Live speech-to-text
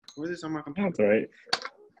What is this on my computer? That's all right.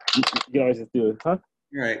 You can always just do it, huh?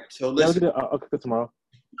 All right, so Yeah, listen. I'll cook it tomorrow.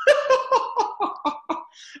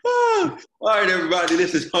 All right, everybody,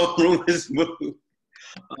 this is Homeroom Smooth.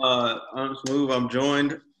 I'm Smooth. I'm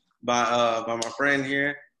joined by my friend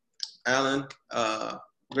here, Alan.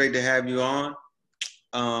 Great to have you on.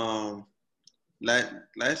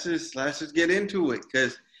 Let's just get into it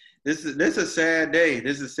because this is a sad day.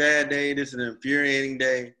 This is a sad day. This is an infuriating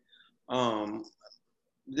day.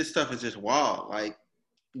 This stuff is just wild. Like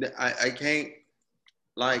I can't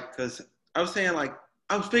because I was saying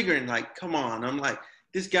I was figuring come on. I'm like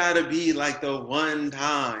this got to be like the one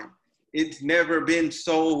time. It's never been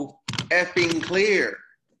so effing clear.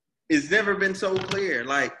 It's never been so clear.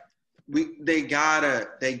 Like they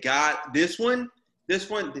got this one. This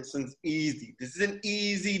one's easy. This is an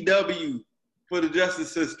easy W for the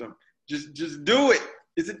justice system. Just do it.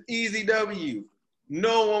 It's an easy W.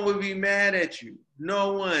 No one would be mad at you.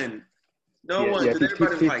 No one. Yeah, Because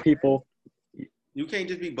everybody's like, people. you can't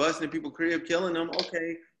just be busting people's crib, killing them.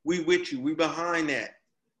 Okay, we with you. We behind that.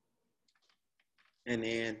 And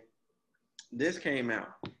then this came out.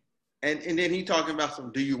 And then he talking about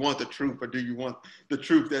some, do you want the truth or do you want the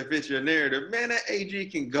truth that fits your narrative? Man, that AG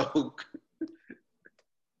can go.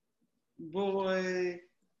 Boy,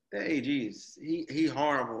 that AG is he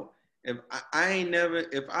horrible. If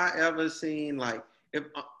I ever seen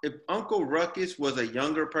if Uncle Ruckus was a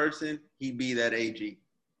younger person, he'd be that AG.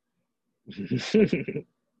 If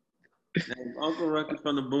Uncle Ruckus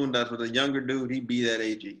from the Boondocks was a younger dude, he'd be that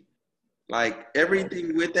AG. Like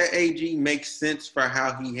everything with that AG makes sense for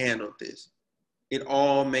how he handled this. It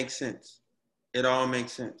all makes sense. It all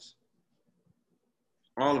makes sense.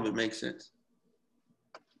 All of it makes sense.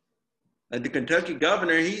 Like the Kentucky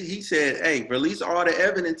governor, he said, hey, release all the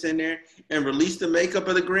evidence in there and release the makeup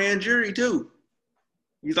of the grand jury too.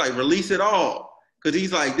 He's like, release it all. Because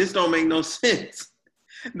he's like, this don't make no sense.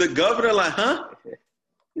 The governor like, huh?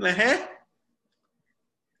 He's like, huh?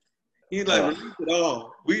 He's like, release it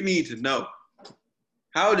all. We need to know.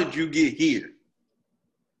 How did you get here?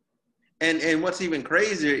 And what's even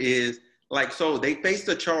crazier is, so they faced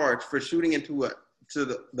a charge for shooting into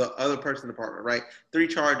the other person's apartment, right? 3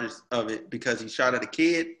 charges of it because he shot at a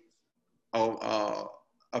kid, a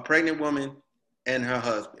pregnant woman, and her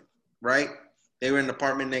husband, right? They were in the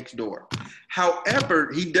apartment next door.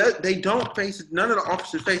 However, none of the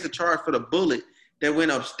officers face a charge for the bullet that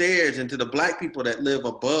went upstairs into the black people that live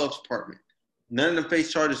above's apartment. None of them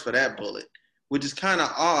face charges for that bullet, which is kind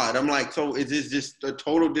of odd. I'm like, so is this just a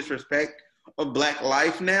total disrespect of black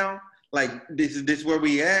life now? Like, this where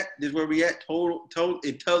we at? This where we at?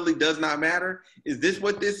 It totally does not matter. Is this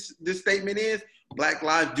what this statement is? Black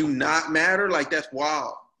lives do not matter? Like, that's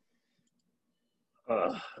wild.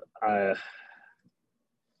 Do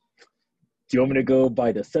you want me to go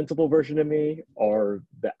by the sensible version of me or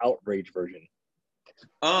the outrage version?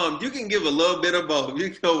 You can give a little bit of both. You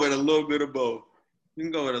can go with a little bit of both. You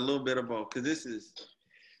can go with a little bit of both because this is.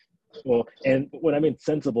 Well, and when I mean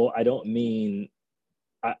sensible, I don't mean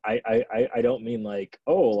I don't mean like,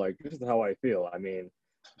 oh, like this is how I feel. I mean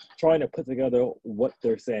trying to put together what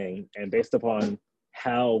they're saying and based upon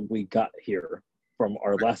how we got here from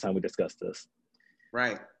our last time we discussed this.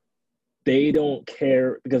 Right. They don't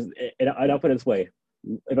care because, and I'll put it this way,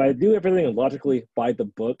 if I do everything logically by the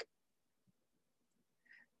book,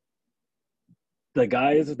 the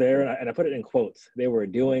guys there, and I put it in quotes, they were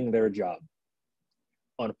doing their job.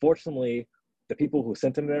 Unfortunately, the people who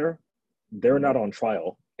sent them there, they're not on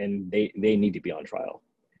trial, and they need to be on trial.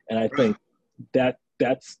 And I think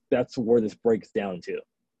that's where this breaks down to.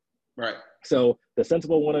 Right. So the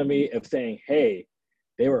sensible one of me of saying, hey,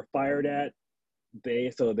 they were fired at,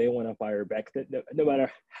 so they want to fire back, no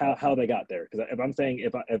matter how they got there. Because if I'm saying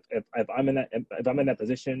if I'm in that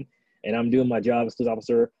position and I'm doing my job as a police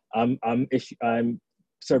officer, I'm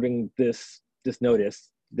serving this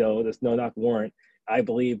notice, though this no knock warrant. I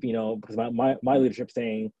believe, because my leadership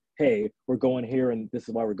saying, hey, we're going here and this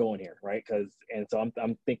is why we're going here, right? And so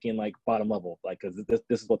I'm thinking like bottom level, like because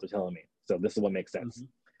this is what they're telling me, so this is what makes sense. Mm-hmm.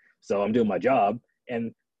 So I'm doing my job,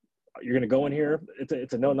 and you're gonna go in here.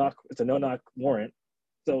 It's a no knock warrant.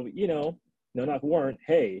 So no knock warrant.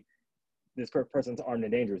 Hey, this person's armed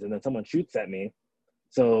and dangerous, and then someone shoots at me.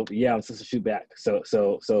 So yeah, I'm supposed to shoot back. So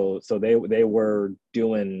they were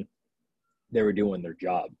doing their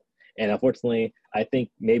job, and unfortunately, I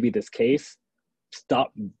think maybe this case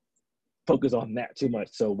stopped focus on that too much.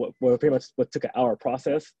 So what pretty much what took an hour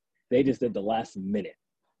process, they just did the last minute,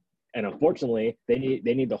 and unfortunately, they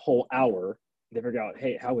need the whole hour to figure out,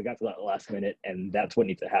 hey, how we got to that last minute, and that's what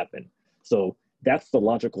needs to happen. So that's the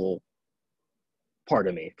logical part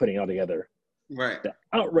of me putting it all together. Right. The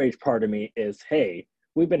outrage part of me is, hey,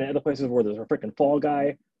 we've been in other places where there's a freaking fall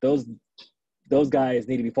guy. Those guys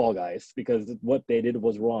need to be fall guys because what they did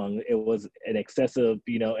was wrong. It was an excessive,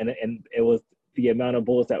 and it was the amount of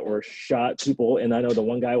bullets that were shot people. And I know the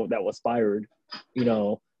one guy that was fired,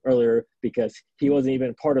 earlier because he wasn't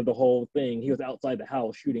even part of the whole thing. He was outside the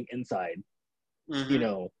house shooting inside, Mm-hmm. you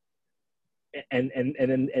know, and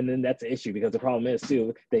then that's the issue because the problem is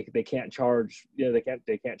too they can't charge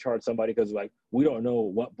they can't charge somebody because like we don't know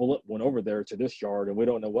what bullet went over there to this yard and we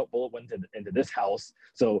don't know what bullet went into this house,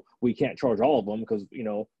 so we can't charge all of them because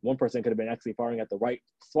one person could have been actually firing at the right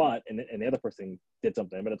spot and the other person did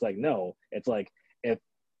something. But it's like, no, it's like if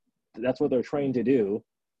that's what they're trained to do,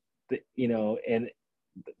 and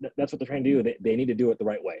that's what they're trying to do. They need to do it the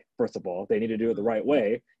right way. First of all, they need to do it the right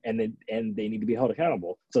way, and they need to be held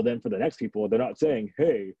accountable. So then for the next people, they're not saying,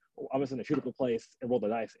 "Hey, I'm just going to shoot up a place and roll the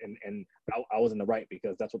dice," and I was in the right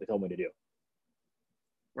because that's what they told me to do.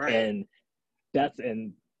 Right. And that's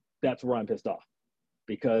where I'm pissed off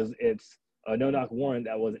because it's a no-knock warrant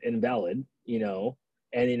that was invalid, and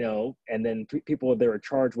then people they were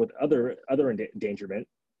charged with other endangerment,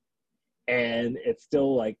 and it's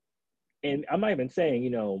still like. And I'm not even saying,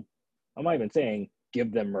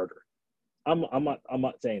 give them murder. I'm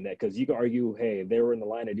not saying that because you can argue, hey, they were in the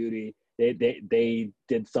line of duty, they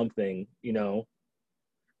did something,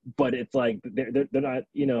 but it's like they're not,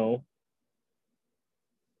 and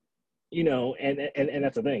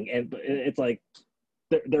that's the thing, and it's like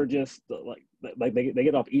they're just like they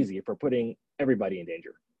get off easy for putting everybody in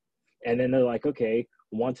danger, and then they're like, okay,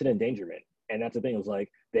 wanted endangerment. And that's the thing, is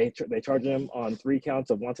like they charge them on 3 counts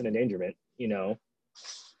of wanton endangerment,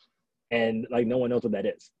 and like no one knows what that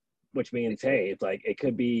is, which means, hey, it's like it's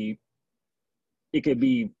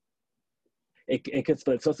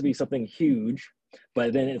supposed to be something huge,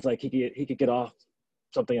 but then it's like he could get off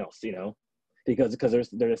something else, because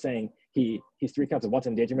they're just saying he's 3 counts of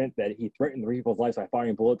wanton endangerment, that he threatened 3 people's lives by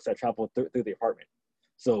firing bullets that traveled through the apartment.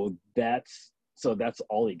 So that's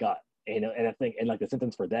all he got. And I think, and like the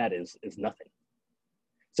sentence for that is nothing.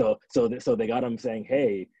 So they got him saying,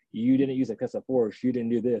 hey, you didn't use excessive force, you didn't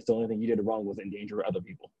do this. The only thing you did wrong was endanger other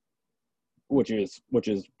people, which is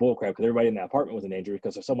bullcrap because everybody in that apartment was in danger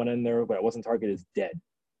because there's someone in there but wasn't targeted is dead.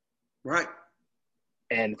 Right.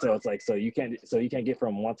 And so it's like, so you can't get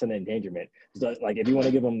from wanton endangerment. So like if you want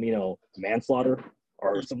to give them, manslaughter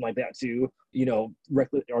or something like that too,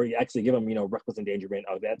 reckless, or you actually give them, reckless endangerment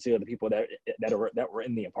of that too, the people that were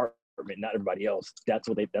in the apartment, not everybody else. That's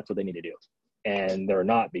what they need to do, and they're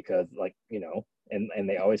not, because like and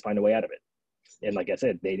they always find a way out of it. And like I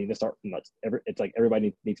said, they need to start from it's like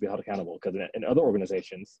everybody needs to be held accountable, because in other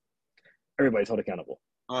organizations, everybody's held accountable.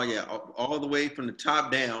 Oh yeah, all the way from the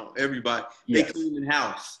top down, everybody. Yes. They cleaning the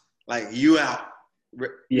house, like you out.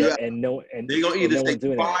 You out. And they gonna either say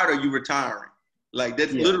you fired that. or you retiring. Like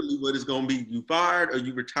that's literally what it's gonna be. You fired or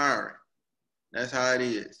you retiring. That's how it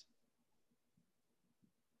is.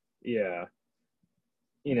 Yeah.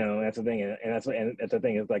 That's the thing, and that's the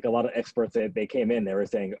thing is, like, a lot of experts that they came in, they were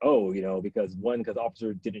saying, oh, because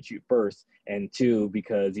officers didn't shoot first, and 2,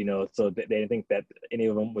 because so they didn't think that any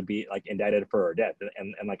of them would be like indicted for death,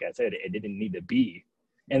 and like I said, it didn't need to be,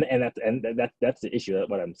 and that's the issue. That's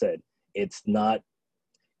what I'm said. It's not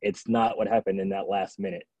what happened in that last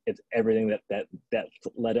minute. It's everything that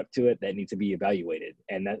led up to it that needs to be evaluated,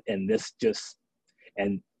 and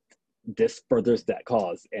this furthers that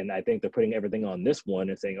cause. And I think they're putting everything on this one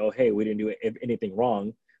and saying, oh, hey, we didn't do anything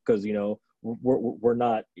wrong because we're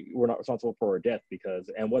not responsible for our death, because,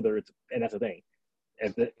 and whether it's, and that's the thing,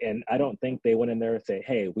 and I don't think they went in there and say,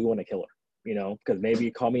 hey, we want to kill her, because maybe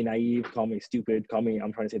call me naive, call me stupid, call me,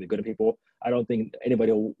 I'm trying to say the good of people. I don't think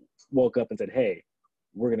anybody woke up and said, hey,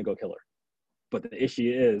 we're gonna go kill her. But the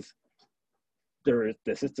issue is the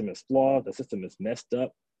system is flawed, the system is messed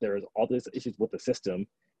up, there's all these issues with the system,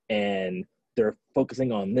 and they're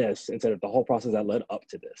focusing on this instead of the whole process that led up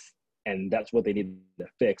to this. And that's what they need to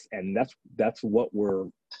fix. And that's what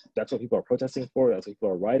people are protesting for. That's what people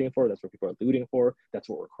are rioting for. That's what people are looting for. That's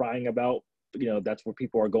what we're crying about. That's where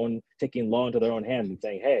people are taking law into their own hands and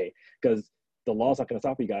saying, hey, because the law's not going to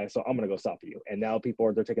stop you guys, so I'm going to go stop you. And now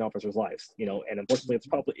they're taking officers' lives, and unfortunately,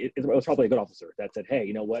 it was probably a good officer that said, hey,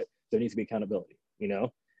 you know what? There needs to be accountability,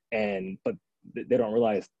 but they don't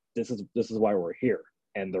realize this is why we're here.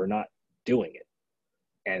 And they're not doing it,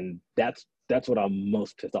 and that's what I'm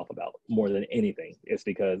most pissed off about more than anything. Is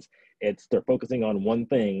because they're focusing on one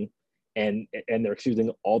thing, and they're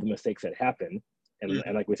excusing all the mistakes that happen. And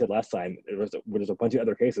and like we said last time, there's a bunch of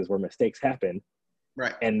other cases where mistakes happen,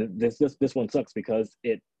 right? And this one sucks because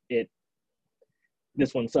it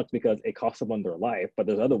this one sucks because it cost someone their life, but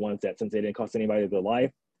there's other ones that since they didn't cost anybody their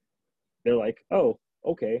life, they're like, oh,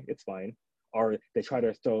 okay, it's fine. Or they try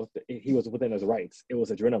to show he was within his rights. It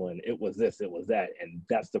was adrenaline. It was this. It was that. And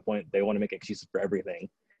that's the point. They want to make excuses for everything.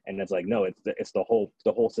 And it's like, no, it's the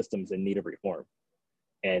whole system's in need of reform.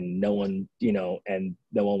 And no one, and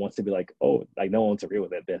no one wants to be like, oh, like no one wants to agree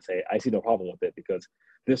with it. They say, I see no problem with it because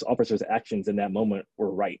this officer's actions in that moment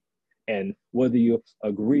were right. And whether you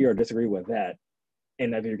agree or disagree with that,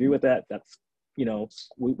 and if you agree with that, that's, we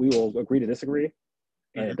will agree to disagree.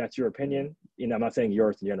 And if that's your opinion, I'm not saying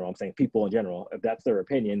yours in general, I'm saying people in general, if that's their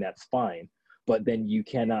opinion, that's fine. But then you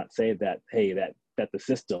cannot say that, hey, that the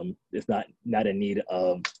system is not in need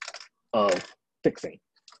of fixing,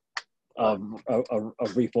 of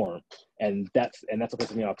reform. And that's what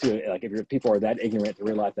pisses me off too. Like if people are that ignorant to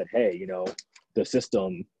realize that, hey, the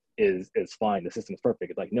system is fine, the system is perfect.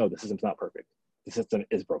 It's like, no, the system's not perfect. The system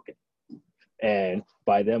is broken. And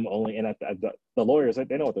by them only, and the lawyers, they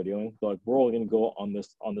know what they're doing. They're like, we're only going to go on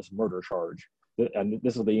this murder charge, and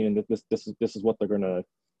this is this is what they're going to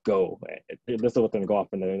go. This is what they're going to go off,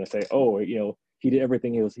 and they're going to say, oh, he did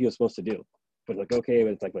everything he was supposed to do. But it's like, okay,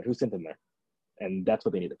 but it's like, but who sent him there? And that's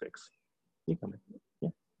what they need to fix. You come in. Yeah.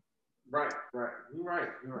 Right. You're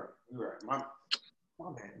right. My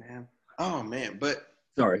bad, man. Oh man, but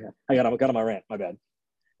sorry, I got on my rant. My bad.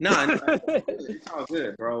 No, it's all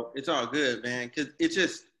good, bro. It's all good, man. Cause it's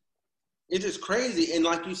just crazy. And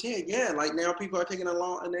like you said, yeah, like now people are taking the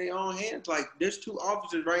law in their own hands. Like there's 2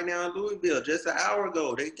 officers right now in Louisville. Just an hour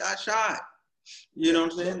ago, they got shot. You know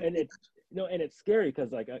what I'm saying? And it's scary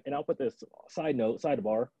because like, and I'll put this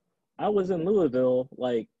sidebar. I was in Louisville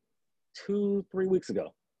like 2-3 weeks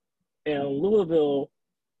ago, and Louisville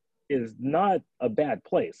is not a bad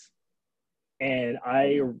place. And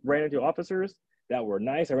I ran into officers that were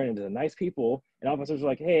nice. I ran into nice people, and officers were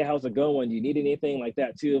like, hey, how's it going? Do you need anything like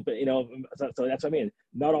that too? But, so that's what I mean.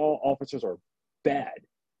 Not all officers are bad.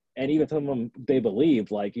 And even some of them, they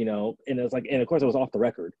believed like, and it's like, and of course it was off the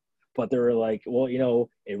record, but they were like, well,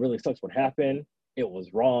 it really sucks what happened. It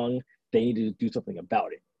was wrong. They need to do something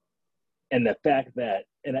about it. And the fact that,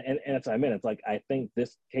 and that's what I mean. It's like, I think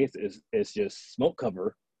this case is just smoke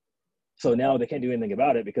cover. So now they can't do anything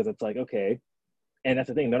about it because it's like, okay. And that's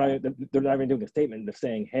the thing. They're not even doing a statement of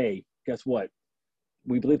saying, "Hey, guess what?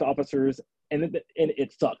 We believe the officers," and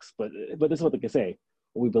it sucks, but this is what they can say: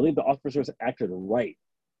 we believe the officers acted right,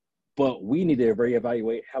 but we need to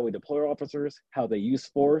reevaluate how we deploy our officers, how they use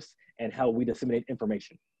force, and how we disseminate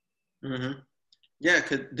information. Mm-hmm. Yeah,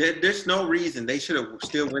 because there's no reason they should have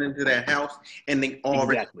still went into that house and they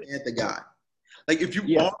already had the guy. Like if you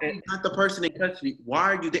already got the person in custody,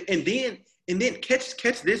 why are you there? And then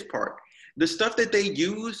catch this part. The stuff that they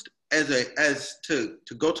used as to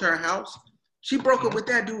go to her house, she broke up with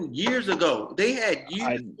that dude years ago. They had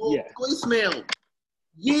years voicemail,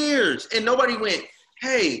 years, and nobody went,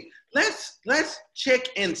 hey, let's check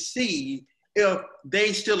and see if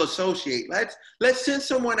they still associate. Let's send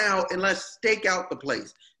someone out and let's stake out the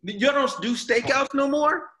place. You don't do stakeouts no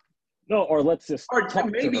more? No, or let's just talk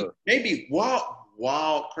maybe wild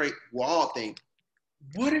thing.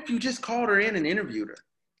 What if you just called her in and interviewed her?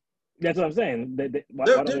 That's what I'm saying.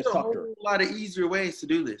 There's a whole lot of easier ways to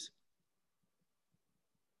do this.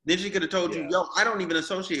 Then she could have told you, yo, I don't even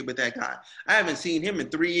associate with that guy. I haven't seen him in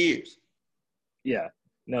 3 years. Yeah.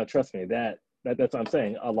 No, trust me. That's what I'm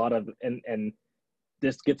saying. A lot of, and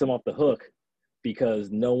this gets them off the hook because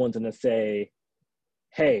no one's going to say,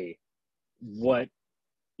 hey, what,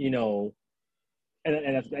 and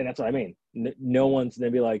that's what I mean. No one's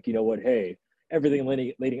going to be like, you know what, hey, everything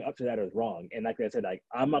leading up to that is wrong. And like I said, like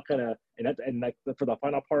I'm not gonna, and like for the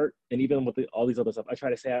final part, and even with all these other stuff, I try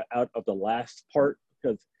to stay out of the last part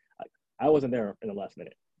because I wasn't there in the last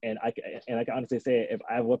minute. And I can honestly say, if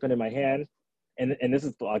I have a weapon in my hand, and this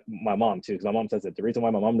is like my mom too, because my mom says that the reason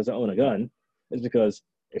why my mom doesn't own a gun is because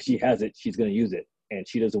if she has it, she's gonna use it, and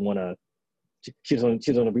she doesn't want to. She doesn't want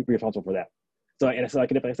to be responsible for that. So like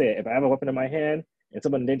if I say, if I have a weapon in my hand and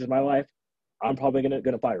someone endangers my life, I'm probably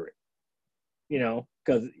gonna fire it.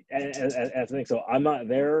 Because as a thing, so I'm not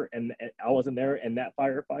there, and I wasn't there in that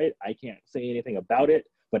firefight. I can't say anything about it,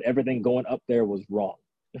 but everything going up there was wrong.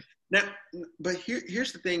 Now, but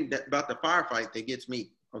here's the thing about the firefight that gets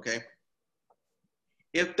me, okay?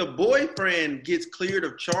 If the boyfriend gets cleared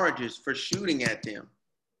of charges for shooting at them,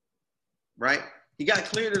 right? He got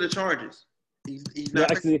cleared of the charges. He's not.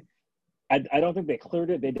 Actually, I don't think they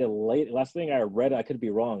cleared it. They delayed it. Last thing I read, I could be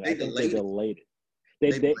wrong. I think they delayed it.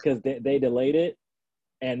 They delayed it,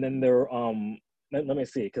 and then they're let me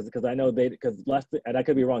see, because I know and I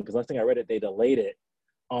could be wrong because last thing I read it, they delayed it,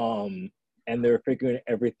 and they're figuring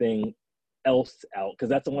everything else out, because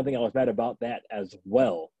that's the one thing I was mad about that as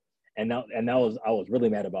well. And that was, I was really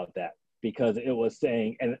mad about that, because it was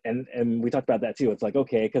saying, and we talked about that too. It's like,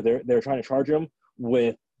 okay, because they're trying to charge him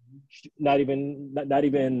with not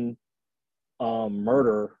even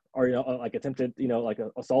murder, or like attempted, like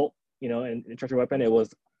assault, and treachery weapon. It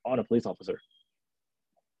was on a police officer.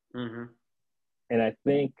 Mm-hmm. And I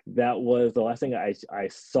think that was the last thing I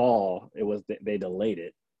saw. It was they delayed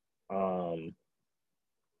it.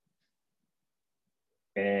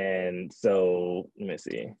 And so let me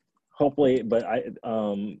see. Hopefully, but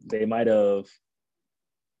they might have.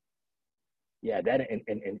 Yeah, that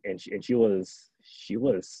and she was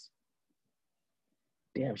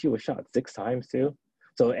damn, she was shot 6 times too.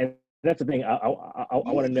 So, and that's the thing. I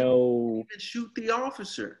want to know. Even shoot the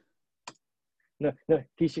officer. No,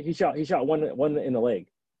 he shot one in the leg.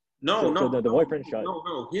 No, The boyfriend shot.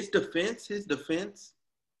 No. His defense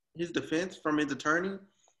from his attorney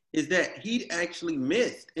is that he actually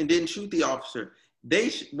missed and didn't shoot the officer.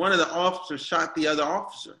 One of the officers shot the other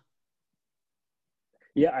officer.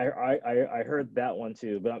 Yeah, I heard that one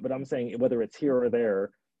too. But I'm saying, whether it's here or there,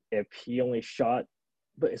 if he only shot,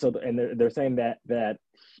 but so, and they're saying that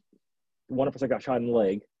one officer got shot in the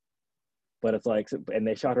leg, but it's like, and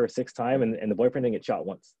they shot her 6 times, and the boyfriend didn't get shot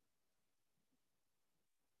once.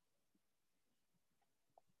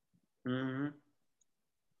 Mm-hmm.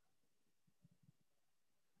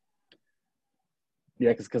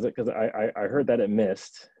 Yeah, because I heard that it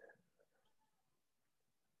missed.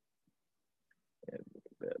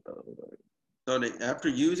 So after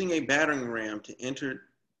using a battering ram to enter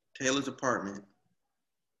Taylor's apartment,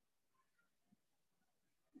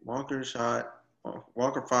 Walker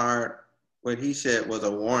fired what he said was a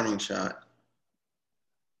warning shot.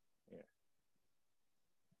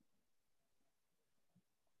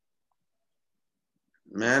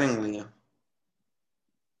 Mattingly.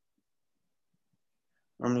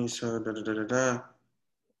 So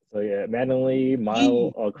yeah, Mattingly,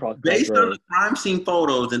 mile across that Based on road. the crime scene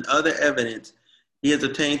photos and other evidence he has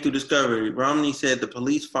obtained through discovery, Romney said the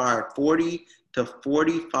police fired 40 to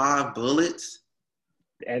 45 bullets.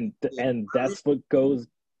 And that's what goes,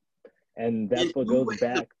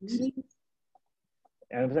 back to,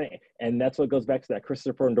 and I'm saying, and that's what goes back to that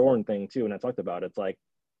Christopher Dorn thing too. And I talked about it. It's like,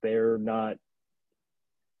 they're not.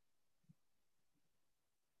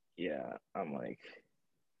 Yeah, I'm like,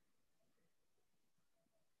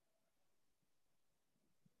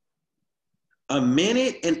 a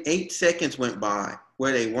minute and 8 seconds went by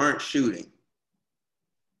where they weren't shooting.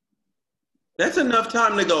 That's enough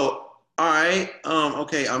time to go, all right,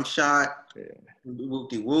 okay, I'm shot. yeah.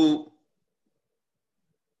 Whoop-de-whoop.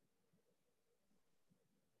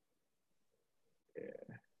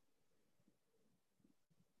 Yeah.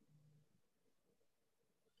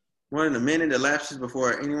 More than a minute elapses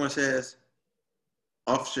before anyone says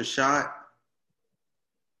officer shot.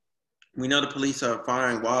 We know the police are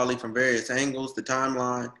firing wildly from various angles. The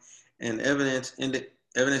timeline and evidence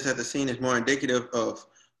at the scene is more indicative of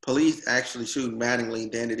police actually shooting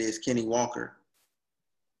Mattingly than it is Kenny Walker.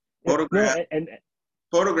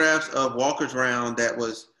 Photographs of Walker's round that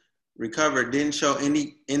was recovered didn't show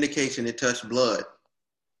any indication it touched blood.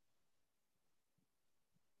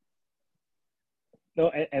 No,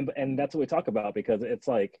 and that's what we talk about, because it's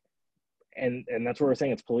like, and that's what we're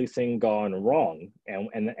saying, it's policing gone wrong,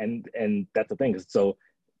 and that's the thing. So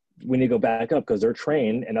we need to go back up, because they're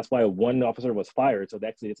trained, and that's why one officer was fired. So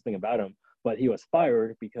actually, it's the thing about him, but he was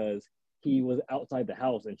fired because he was outside the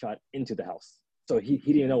house and shot into the house. So he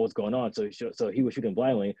didn't know what's going on. So he was shooting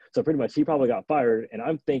blindly. So pretty much he probably got fired. And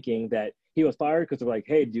I'm thinking that he was fired because they're like,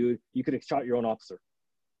 hey, dude, you could have shot your own officer.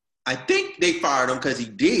 I think they fired him because he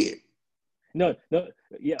did. No,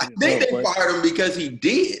 yeah. I think they fired him because he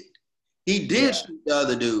did. He did shoot the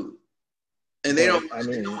other dude. And they don't want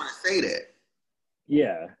to say that.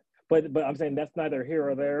 Yeah. But I'm saying that's neither here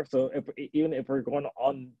or there. So even if we're going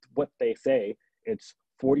on what they say, it's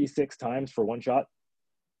 46 times for one shot.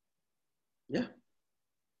 Yeah.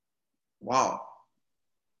 Wow.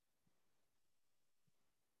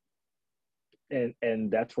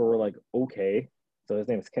 And that's where we're like, okay. So his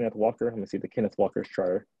name is Kenneth Walker. Let me see the Kenneth Walker's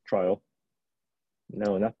trial.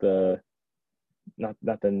 No, not the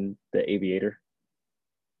aviator.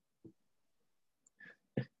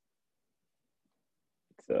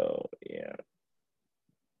 So yeah.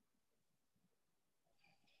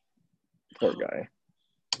 Poor guy.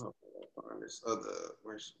 This other,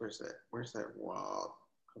 where's that wild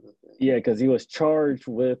other thing? Yeah, because he was charged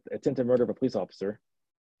with attempted murder of a police officer,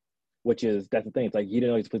 that's the thing. It's like, he didn't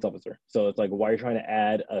know he's a police officer. So it's like, why are you trying to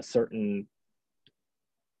add a certain?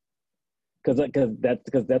 Because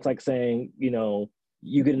that's like saying,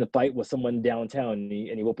 you get in a fight with someone downtown and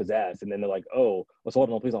you whoop his ass, and then they're like, oh, let's hold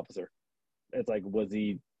on a police officer. It's like,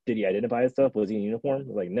 did he identify himself? Was he in uniform?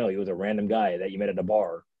 Like, no, he was a random guy that you met at a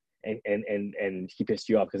bar, and he pissed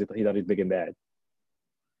you off because he thought he was big and bad.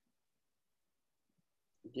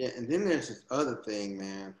 Yeah, and then there's this other thing,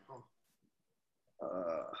 man.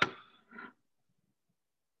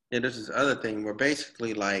 Yeah, there's this other thing where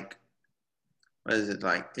basically, like, what is it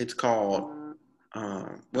like? It's called.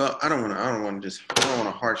 Well, I don't want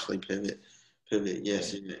to harshly pivot.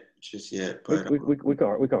 Yes, yeah. Just yet, but We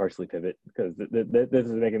could harshly pivot because this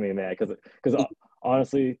is making me mad because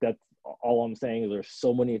honestly, that's all I'm saying is there's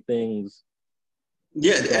so many things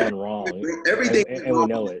gone wrong. Everything and we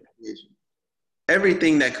know it.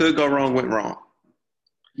 Everything that could go wrong went wrong.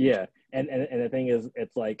 Yeah, and the thing is,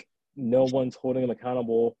 it's like no one's holding them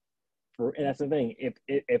accountable for, and that's the thing.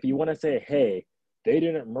 If you want to say, hey, they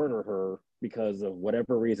didn't murder her because of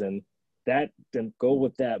whatever reason, then go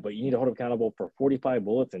with that. But you need to hold them accountable for 45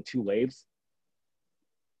 bullets and 2 laves.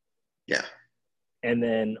 Yeah. And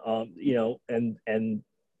then and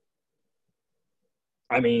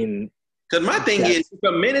I mean, because my thing is, if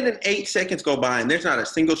a minute and 8 seconds go by and there's not a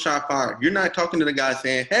single shot fired, you're not talking to the guy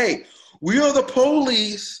saying, hey, we are the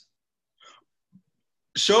police.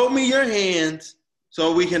 Show me your hands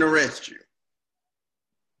so we can arrest you.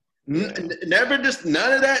 Yeah. Never just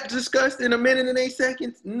none of that discussed in a minute and 8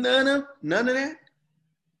 seconds. None of that.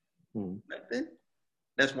 Nothing.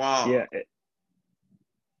 That's wild. Yeah.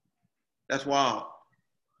 That's wild.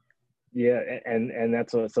 Yeah, and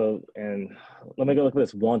that's what. So, and let me go look at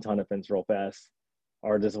this wonton offense real fast,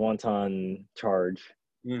 or this wonton charge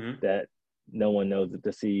that no one knows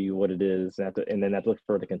to see what it is, and then I have to look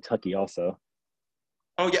for the Kentucky also.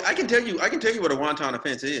 Oh yeah, I can tell you what a wonton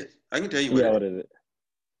offense is. I can tell you what is it?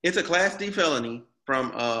 It's a Class D felony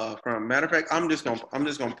from matter of fact, I'm just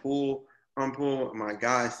gonna pull my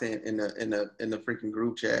guy saying in the freaking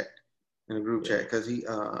group chat because he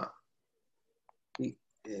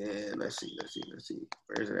let's see.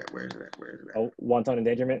 Where is it at? Oh, wanton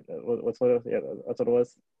endangerment. What's what? Yeah, that's what it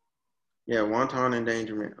was. Yeah, wanton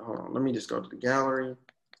endangerment. Hold on, let me just go to the gallery.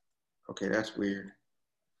 Okay, that's weird.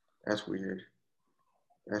 Oh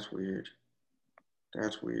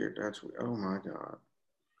my God.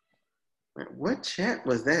 Man, what chat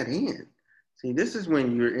was that in? See, this is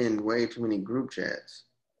when you're in way too many group chats.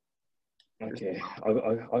 Okay,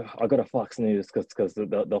 I'll go to Fox News because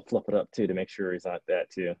they'll fluff it up too to make sure he's not that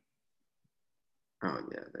too. Oh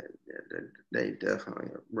yeah, they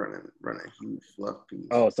definitely are running a huge fluff piece.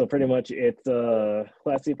 Oh, so pretty much it's a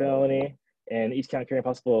Class C felony, and each count carrying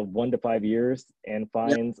possible of 1 to 5 years, and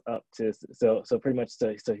fines up to so pretty much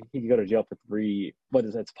so he could go to jail for 3. What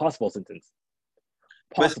is it's possible sentence?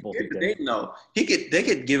 Possible sentence. No, they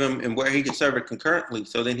could give him and where he could serve it concurrently.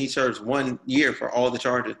 So then he serves 1 year for all the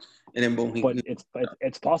charges, and then boom. But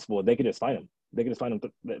it's possible they could just fine him. They could just fine him.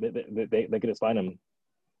 They could just fine him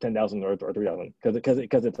 10,000 or 3,000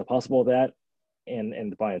 because it's a possible that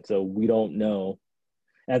and the fine. So we don't know.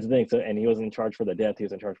 That's the thing. So and he wasn't in charge for the death. He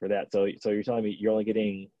was in charge for that. So you're telling me you're only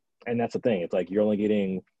getting, and that's the thing. It's like you're only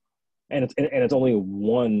getting, and it's only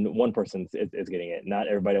one person is getting it, not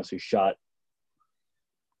everybody else who shot.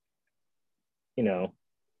 You know,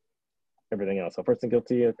 everything else. So person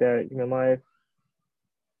guilty of that human life.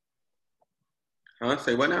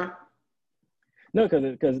 Say what now? No,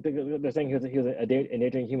 because they're saying he was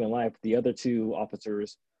endangering human life. The other 2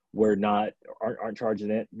 officers aren't charging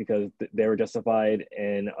it because they were justified,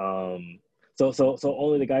 and so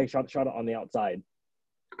only the guy shot it on the outside,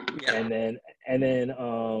 and then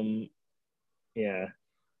yeah.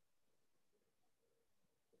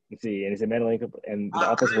 Let's see, and he said mentally, and the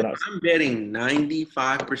officer went out. I'm betting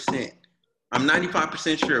 95%. I'm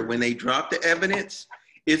 95% sure when they drop the evidence,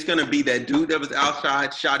 it's gonna be that dude that was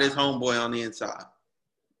outside shot his homeboy on the inside.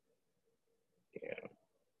 Yeah.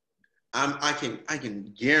 I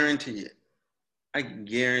can guarantee it. I can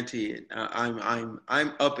guarantee it. I'm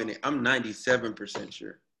up in it. I'm 97%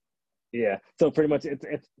 sure. Yeah. So pretty much,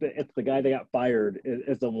 it's the guy that got fired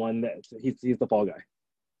is the one that he's the fall guy.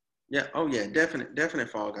 Yeah. Oh yeah. Definite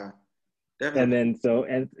fall guy. Definitely. And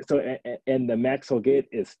then and the max he'll get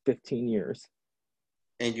is 15 years.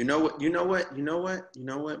 And you know what,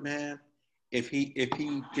 man? If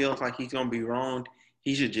he feels like he's gonna be wronged,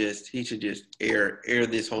 he should just air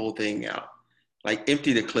this whole thing out. Like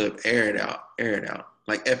empty the clip, air it out.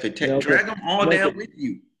 Like drag them all down with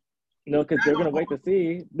you. No, because they're gonna wait to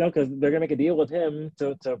see. No, because they're gonna make a deal with him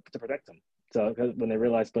to protect him. So when they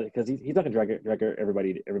realize, but because he's not gonna drag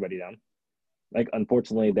everybody down. Like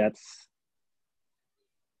unfortunately, that's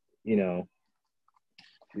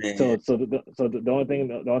Man. The only thing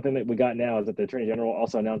that we got now is that the Attorney General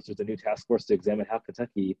also announced there's a new task force to examine how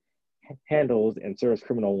Kentucky handles and serves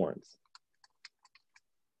criminal warrants.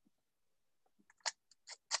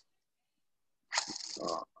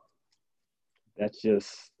 That's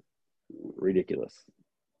just ridiculous.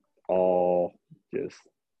 All just,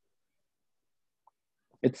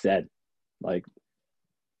 it's sad. Like,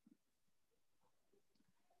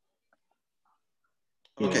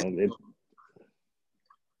 Okay.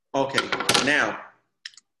 Okay. Now,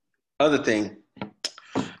 other thing.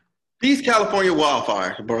 These California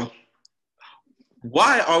wildfires, bro.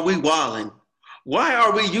 Why are we wilding? Why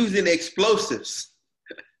are we using explosives?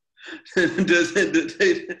 Why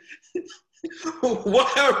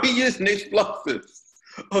are we using explosives?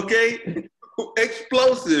 Okay?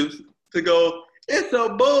 Explosives to go, it's a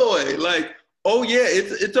boy. Like, oh yeah,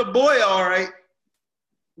 it's a boy, all right.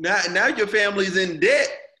 Now your family's in debt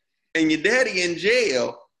and your daddy in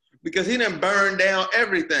jail because he done burned down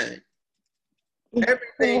everything.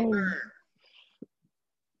 Everything burned.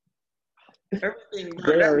 Everything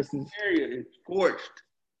burned. That area is scorched.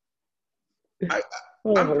 I'm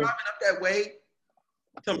driving up that way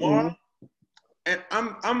tomorrow, and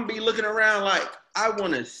I'm gonna be looking around like I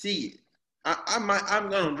want to see it. I'm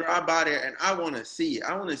gonna drive by there and I want to see it.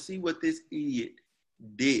 I want to see what this idiot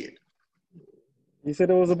did. He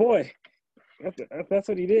said it was a boy. That's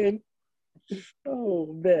what he did.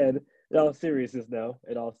 Oh man! In all seriousness, though,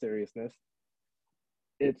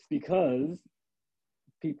 it's because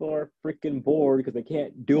people are freaking bored because they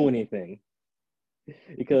can't do anything.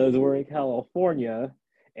 Because we're in California,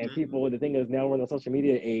 and people, the thing is, now we're in the social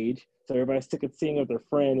media age, so everybody's sick of seeing of their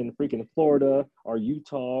friend in freaking Florida or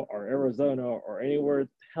Utah or Arizona or anywhere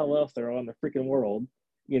hell else they're on the freaking world,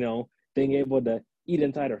 being able to eat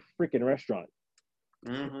inside a freaking restaurant.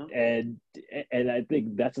 And I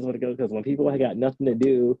think that's just what it goes, because when people have got nothing to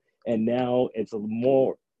do, and now it's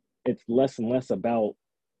less and less about,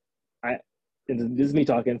 this is me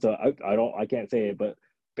talking, so I can't say it, but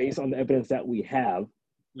based on the evidence that we have,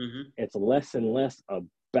 it's less and less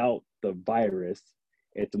about the virus.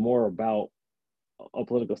 It's more about a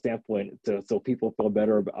political standpoint, so people feel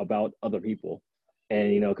better about other people.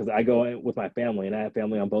 And, because I go with my family, and I have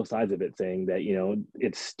family on both sides of it saying that,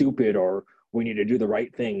 it's stupid, or we need to do the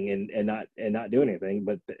right thing and not do anything.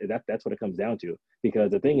 But that's what it comes down to.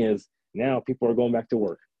 Because the thing is, now people are going back to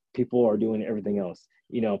work. People are doing everything else.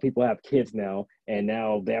 People have kids now, and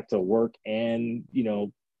now they have to work and,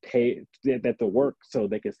 pay that to work so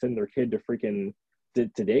they can send their kid to freaking to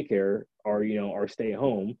daycare, or stay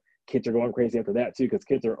home. Kids are going crazy after that too, because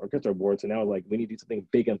kids are bored. So now, like, we need to do something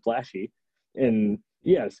big and flashy. And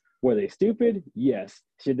yes, were they stupid? Yes.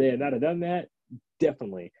 Should they not have done that?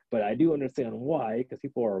 Definitely. But I do understand why, because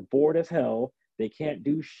people are bored as hell. They can't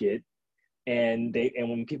do shit, and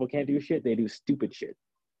when people can't do shit, they do stupid shit.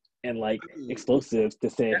 And like explosives to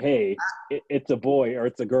say, hey, it's a boy or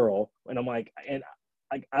it's a girl. And I'm like,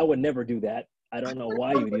 I would never do that. I don't know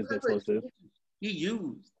why you would use the explosive. He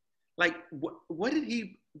used, like, what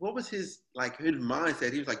was his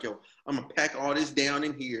mindset? He was like, yo, I'm going to pack all this down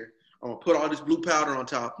in here. I'm going to put all this blue powder on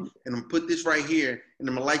top, and I'm going to put this right here, and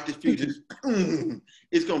I'm going to light this fuse.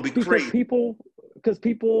 It's going to be crazy. Because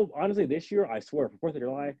people, honestly, this year, I swear, for 4th of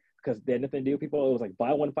July, because they had nothing to do, it was like,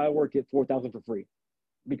 buy one firework, get 4,000 for free.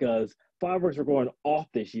 Because fireworks were going off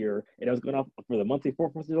this year, and it was going off for the monthly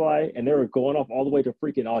 4th of July, and they were going off all the way to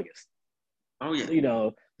freaking August. Oh yeah.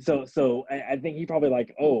 So I think he probably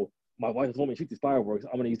like, oh, my wife has told me to shoot these fireworks.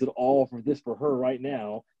 I'm going to use it all for her right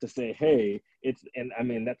now to say, hey, and I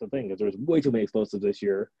mean, that's the thing, because there's way too many explosives this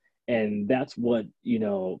year, and that's what,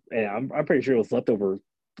 and I'm pretty sure it was leftover,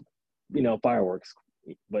 fireworks,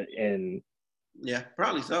 yeah,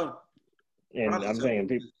 probably so. And probably I'm saying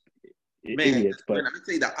people. Man, idiots, but when I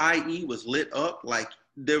say the IE was lit up, like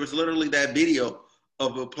there was literally that video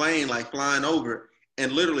of a plane like flying over,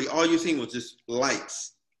 and literally all you seen was just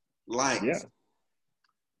lights. Yeah.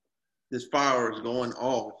 This fire was going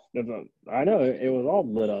off. I know it was all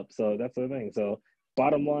lit up, so that's the thing. So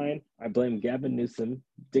bottom line, I blame Gavin Newsom,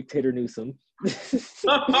 Dictator Newsom.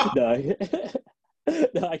 No,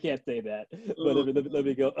 I can't say that. But let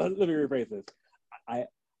me go. Let me rephrase this.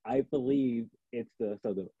 I believe it's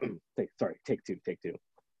take two.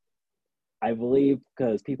 I believe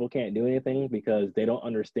because people can't do anything because they don't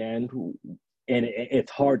understand and it's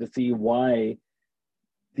hard to see why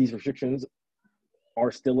these restrictions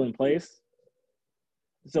are still in place.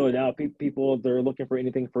 So now people, they're looking for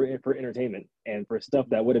anything for entertainment and for stuff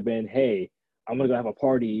that would have been, hey, I'm going to go have a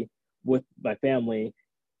party with my family.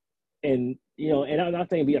 And, and I'm not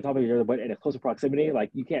saying be on top of each other, but in a closer proximity, like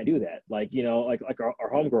you can't do that. Like, like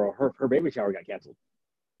our homegirl, her baby shower got canceled.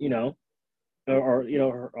 you know, or you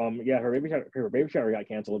know, her baby shower got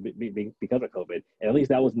canceled because of COVID. And at least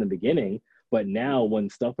that was in the beginning. But now, when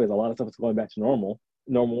a lot of stuff is going back to normal,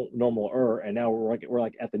 and now we're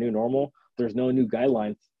like at the new normal. There's no new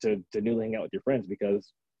guidelines to newly hang out with your friends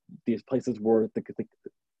because these places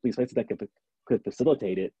these places that could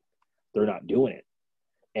facilitate it, they're not doing it.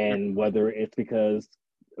 And whether it's because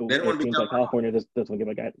it seems like California doesn't give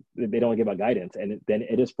they don't give out guidance, and then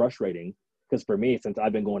it is frustrating. Because for me, since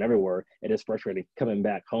I've been going everywhere, it is frustrating coming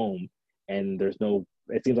back home, and it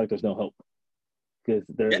seems like there's no hope. Because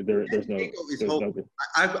there's no.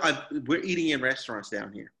 We're eating in restaurants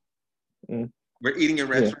down here. Mm. We're eating in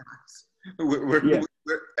restaurants. Yeah.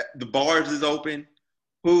 The bars is open.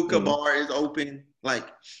 Hookah bar is open. Like,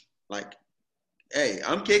 hey,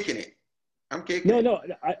 I'm kicking it. I get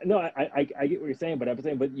what you're saying, but I'm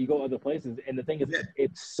saying, but you go other places, and the thing is,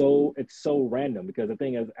 it's so random. Because the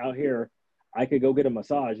thing is, out here, I could go get a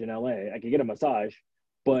massage in LA. I could get a massage,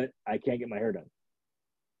 but I can't get my hair done.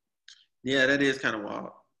 Yeah, that is kind of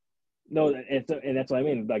wild. No, and that's what I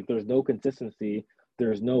mean. Like, there's no consistency.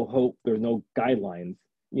 There's no hope. There's no guidelines.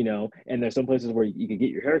 You know, and there's some places where you can get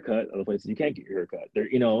your hair cut, other places you can't get your hair cut. There,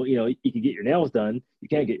 you can get your nails done. You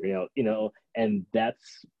can't get your nails. And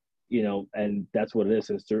that's what it is.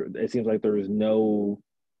 It seems like there is no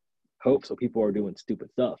hope, so people are doing stupid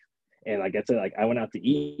stuff. And like I said, like I went out to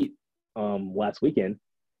eat last weekend,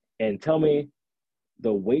 and tell me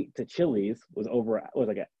the wait to Chili's was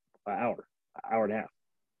like an hour and a half,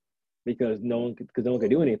 because no one could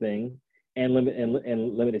do anything, and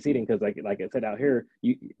limited seating, because like I said, out here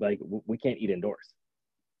we can't eat indoors.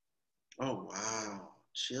 Oh wow,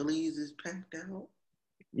 Chili's is packed out.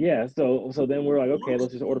 Yeah, so then we're like, okay,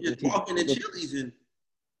 let's just order from TV. Walk into Chili's and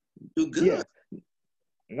do good. Yeah.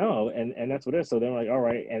 No, and that's what it is. So then we're like, all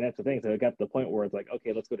right, and that's the thing. So it got to the point where it's like,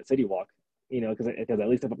 okay, let's go to City Walk, because at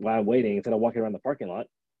least while I'm waiting, instead of walking around the parking lot,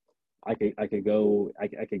 I could go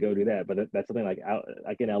do that. But that's something like out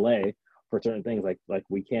like in LA for certain things, like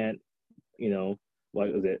we can't, what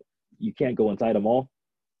is it? You can't go inside a mall.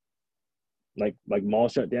 Like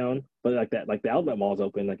malls shut down, but like the outlet malls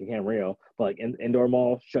open, like in Camarillo, but like indoor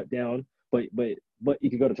mall shut down. But you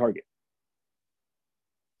could go to Target.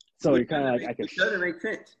 So you're kind of like, it doesn't make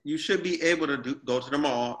sense. You should be able to go to the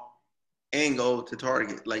mall and go to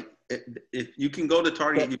Target. Like if you can go to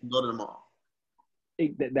Target, you can go to the mall.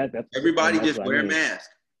 That's everybody just wear a mask,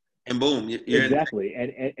 and boom, you're exactly.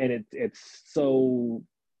 And it's so,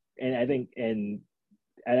 and I think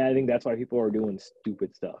that's why people are doing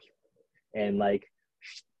stupid stuff, and like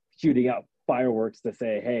shooting out fireworks to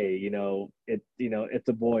say, hey, it's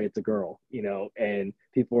a boy, it's a girl, and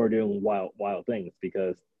people are doing wild things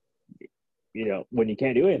because, when you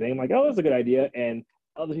can't do anything, I'm like, oh, that's a good idea, and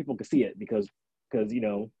other people can see it because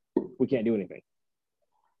we can't do anything.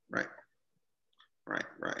 Right.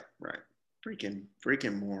 Freaking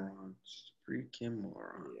morons.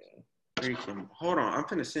 Yeah. Hold on. I'm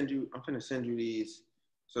finna send you these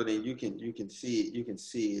so that you can see it. You can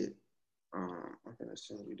see it. I'm gonna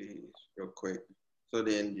send you these real quick so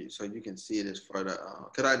you can see it as for the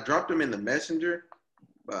cause I dropped them in the messenger,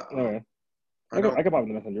 but I can pop in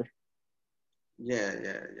the messenger. Yeah.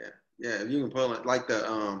 If you can pull it, like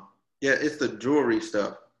it's the jewelry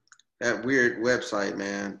stuff. That weird website,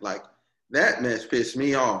 man. Like that mess pissed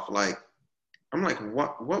me off. Like I'm like,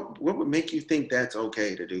 what would make you think that's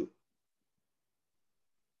okay to do?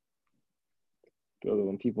 Because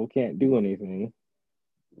when people can't do anything.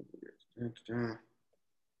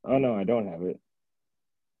 Oh no, I don't have it.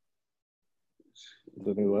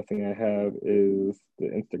 The last thing I have is the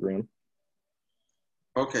Instagram.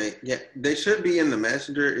 Okay, yeah, they should be in the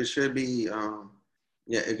messenger. It should be,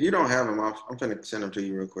 if you don't have them, I'm gonna send them to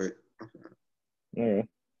you real quick. Okay.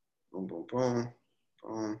 Boom, boom, boom,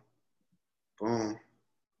 boom, boom.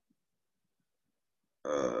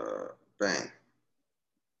 Bang.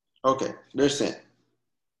 Okay, they're sent.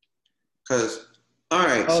 Cause, all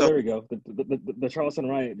right. Oh, so, there we go. The Charleston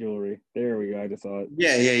Riot jewelry. There we go. I just saw it.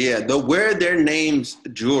 Yeah. The Wear Their Names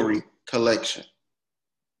jewelry collection.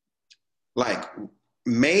 Like,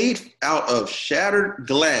 made out of shattered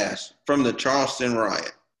glass from the Charleston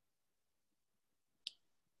riot.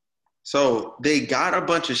 So they got a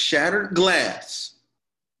bunch of shattered glass,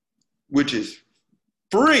 which is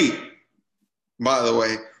free, by the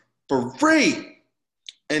way, for free.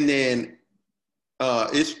 And then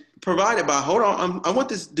it's provided by, hold on, I want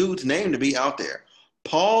this dude's name to be out there.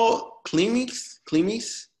 Paul Clemis?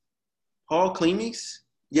 Paul Clemis?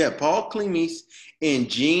 Yeah, Paul Clemis and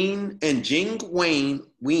Jing Wayne.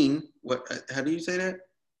 What? How do you say that?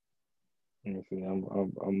 Let me see. I'm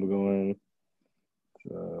going.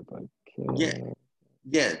 Yeah,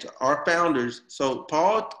 Yeah, our founders. So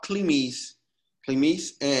Paul Clemise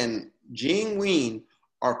and Jing Ween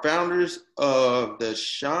are founders of the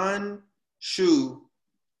Shan Shu,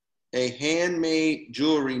 a handmade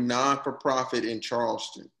jewelry non-for-profit in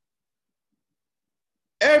Charleston.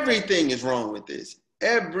 Everything is wrong with this.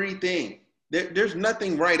 Everything. There's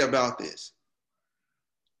nothing right about this.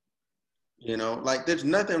 You know, like there's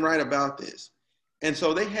nothing right about this. And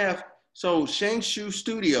so Shang Shu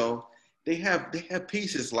Studio, they have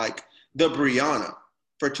pieces like the Breonna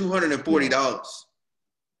for $240,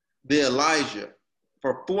 the Elijah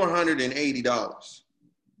for $480,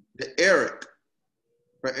 the Eric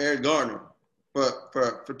for Eric Gardner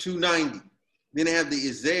for $290. Then they have the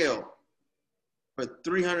Ezel for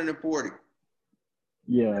 $340.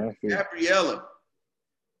 Yeah. Gabriella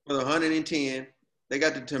for the $110. They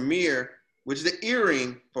got the Tamir, which is the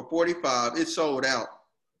earring, for $45. It's sold out.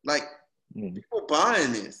 Like people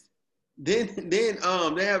buying this. Then they're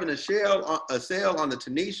having a sale on the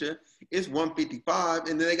Tanisha. It's $155,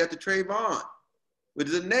 and then they got the Trayvon, which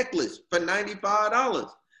is a necklace for $95.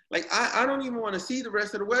 Like I don't even want to see the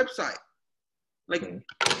rest of the website. Like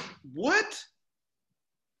what?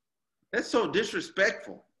 That's so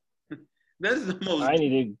disrespectful. That is the most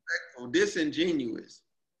disrespectful, disingenuous.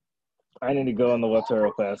 I need to go on the website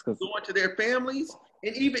real fast because going to their families,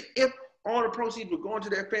 and even if all the proceeds were going to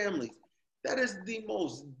their families, that is the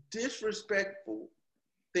most disrespectful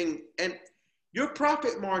thing. And your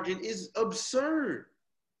profit margin is absurd.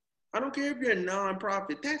 I don't care if you're a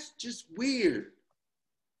nonprofit. That's just weird.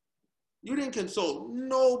 You didn't consult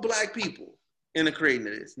no Black people in the creating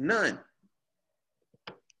of this. None.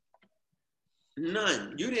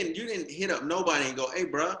 You didn't hit up nobody and go, hey,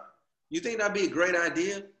 bro, you think that'd be a great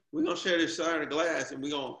idea? We're going to share this side of glass and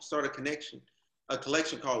we're going to start a collection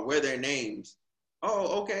called Wear Their Names.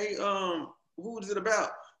 Oh, okay. Who is it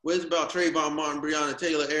about? Well, it's about Trayvon Martin, Breonna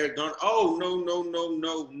Taylor, Eric Garner. Oh,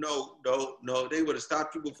 no. They would have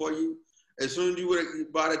stopped you before you. As soon as you would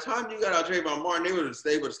have, by the time you got out Trayvon Martin, they would have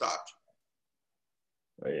stopped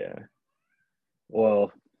you. Oh, yeah.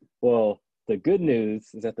 Well, the good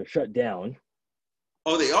news is that they're shut down.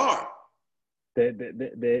 Oh, they are.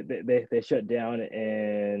 They shut down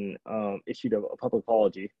and issued a public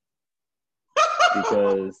apology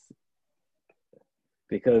because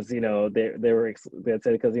you know they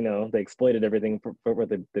said because you know they exploited everything for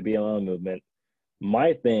the BLM movement.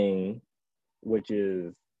 My thing, which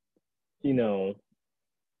is, you know,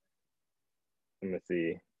 let me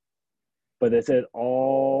see, but they said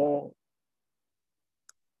all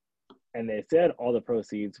the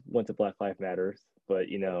proceeds went to Black Lives Matters, but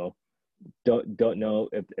you know. Don't know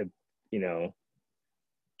if you know.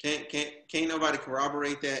 Can't nobody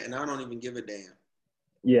corroborate that, and I don't even give a damn.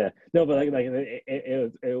 Yeah, no, but like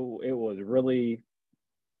it was really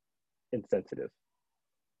insensitive.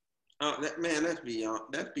 Oh, that's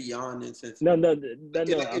beyond insensitive. No.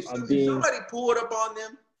 If somebody pulled up on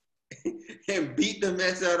them and beat the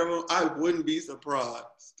mess out of them, I wouldn't be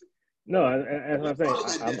surprised. No, as I'm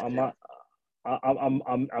saying,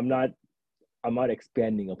 I'm not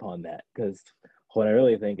expanding upon that because what I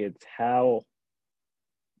really think it's how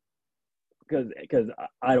because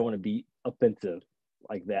I don't want to be offensive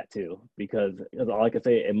like that too because all I can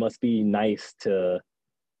say it must be nice to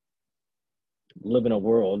live in a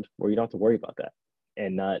world where you don't have to worry about that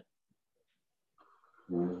and not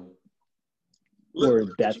where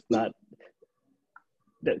that's not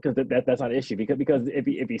because that's not an issue because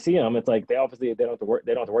if you see them it's like they don't have to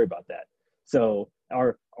worry about that. So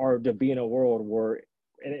or to be in a world where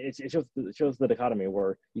and it shows the dichotomy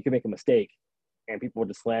where you can make a mistake and people will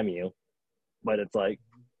just slam you, but it's like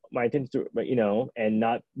my intention to, but you know, and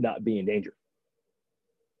not be in danger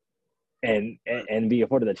and be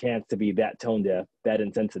afforded the chance to be that tone deaf, that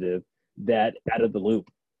insensitive, that out of the loop,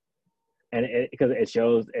 and because it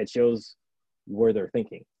shows where they're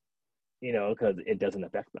thinking, you know, because it doesn't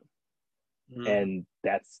affect them, and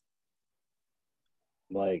that's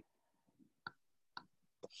like.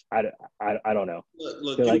 I don't know.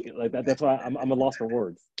 Look, like that. That's why I'm a loss for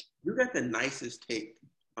words. You got the nicest take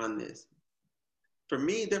on this. For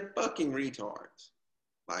me, they're fucking retards.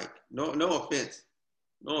 Like, no offense,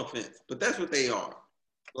 but that's what they are.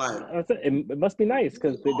 Like, it must be nice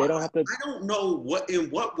because they don't have to. I don't know in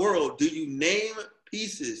what world do you name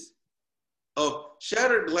pieces of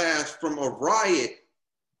shattered glass from a riot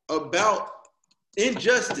about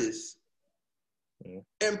injustice.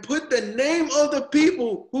 And put the name of the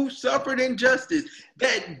people who suffered injustice,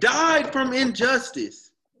 that died from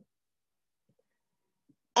injustice,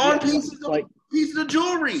 on pieces of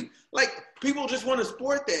jewelry. Like, people just want to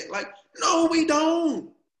sport that. Like, no, we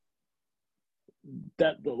don't.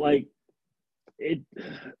 That like it,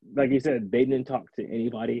 like you said, they didn't talk to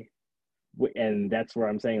anybody, and that's where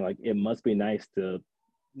I'm saying like it must be nice to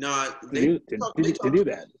No, do to do to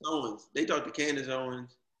that. Candace Owens. They talked to Candace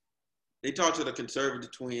Owens. They talked to the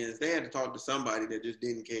conservative twins. They had to talk to somebody that just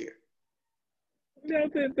didn't care. No,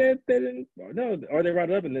 they didn't. No, or they brought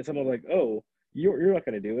it up, and then someone was like, "Oh, you're not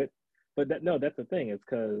going to do it." But no, that's the thing. It's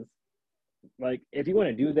because like if you want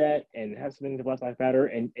to do that and have something to Black Lives Matter,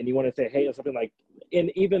 and you want to say, "Hey," or something like,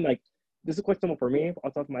 and even like this is questionable for me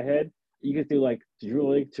off the top of my head. You could do like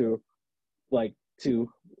really to like to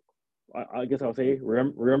I guess I'll say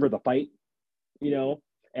remember the fight, you know,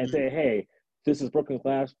 and Mm-hmm. say, "Hey, this is broken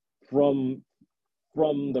glass from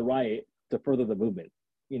the riot to further the movement,"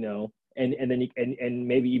 you know, and then and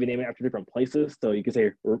maybe even name it after different places. So you could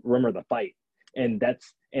say, remember the fight. And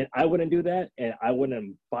I wouldn't do that and I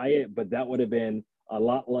wouldn't buy it, but that would have been a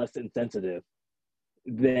lot less insensitive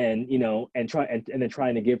than, you know, and then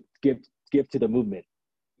trying to give to the movement,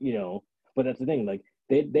 you know. But that's the thing, like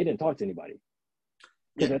they didn't talk to anybody.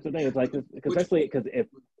 Because Yeah, that's the thing, it's like, which especially because if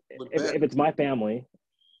it's my family,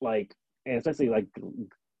 like, and especially like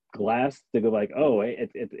glass to go like, oh,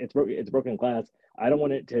 it's broken glass. I don't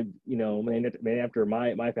want it to, you know, named after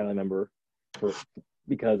my family member for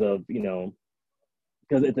because of, you know,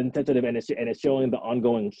 because it's insensitive and it's showing the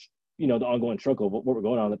ongoing, you know, the ongoing struggle of what we're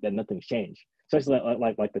going on that nothing's changed. Especially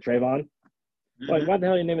like the Trayvon. Like, mm-hmm. why the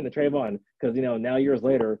hell are you naming the Trayvon? Because, you know, now years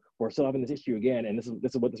later we're still having this issue again, and this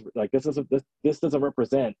is what this doesn't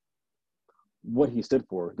represent what he stood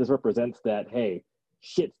for. This represents that, hey,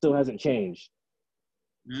 shit still hasn't changed,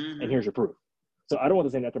 and Mm-hmm. here's your proof. So I don't want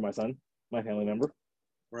to say that to my son, my family member,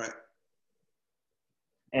 Right.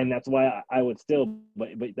 and that's why I would still. But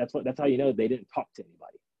that's how you know they didn't talk to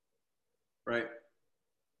anybody, Right.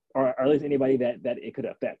 or at least anybody that it could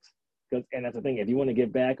affect. Because and that's the thing. If you want to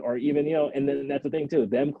give back, or even, you know, and then that's the thing too.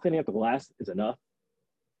 Them cleaning up the glass is enough,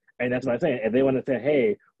 and that's what I'm saying. If they want to say,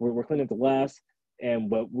 hey, we're cleaning up the glass, and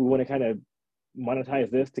but we want to kind of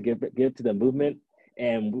monetize this to give to the movement,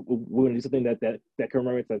 and we want to do something that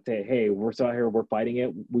commemorates that, say, hey, we're still out here, we're fighting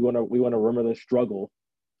it, we want to remember the struggle.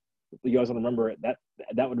 You guys want to remember it. That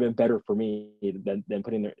would have been better for me than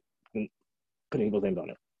putting people's names on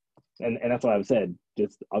it. And that's what I've said.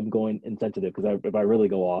 Just I'm going insensitive because if I really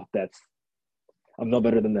go off, I'm no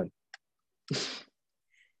better than them.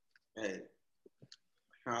 Hey,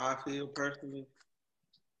 how I feel personally,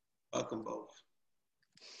 fuck them both.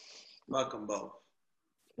 Fuck them both.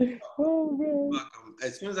 Oh man. Fuck 'em.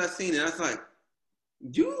 As soon as I seen it, I was like,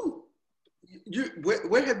 you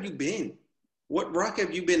where have you been? What rock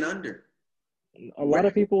have you been under? A Where lot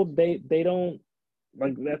of people they don't,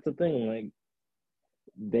 like, that's the thing, like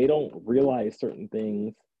they don't realize certain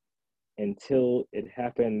things until it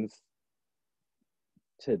happens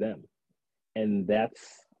to them, and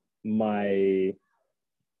my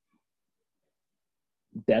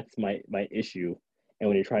my issue. And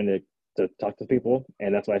when you're trying to talk to people,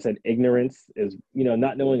 and that's why I said ignorance is, you know,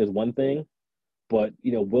 not knowing is one thing, but,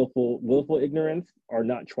 you know, willful ignorance or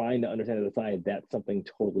not trying to understand the side, that's something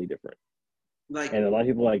totally different. like And a lot of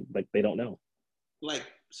people like they don't know. like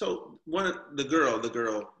so one of the girl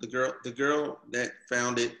that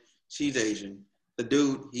found it, she's Asian. The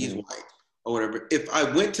dude, he's Mm. white or whatever. If I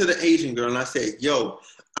went to the Asian girl and I said, yo,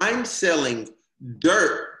 I'm selling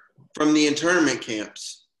dirt from the internment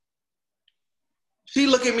camps, she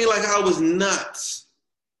looked at me like I was nuts.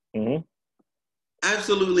 Mm-hmm.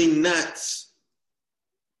 Absolutely nuts.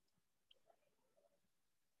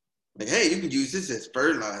 Like, hey, you can use this as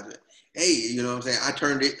fertilizer. Hey, you know what I'm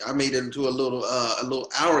saying? I made it into a little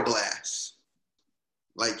hourglass.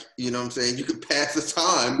 Like, you know what I'm saying? You could pass the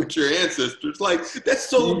time with your ancestors. Like, that's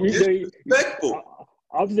so disrespectful.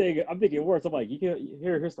 I'm thinking worse. I'm like,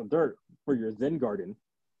 here's some dirt for your Zen garden.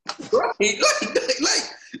 Right?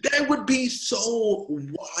 Like, that would be so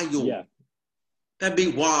wild. Yeah. That'd be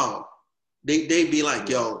wild. They'd be like,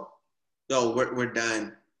 yo, we're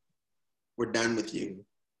done. We're done with you.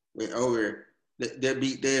 We're over. There'd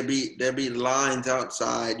be lines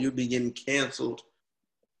outside. You'd be getting canceled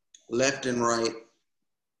left and right.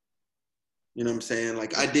 You know what I'm saying?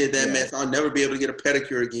 Like, I did that mess. I'll never be able to get a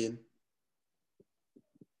pedicure again.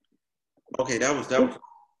 Okay, that was the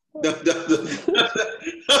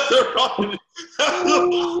wrong.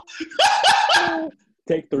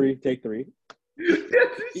 Take three.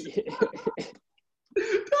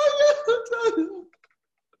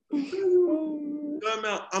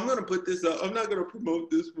 I'm gonna put this up. I'm not gonna promote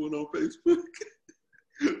this one on Facebook.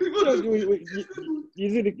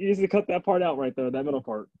 You need to cut that part out right there, that middle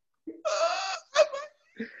part.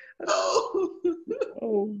 Oh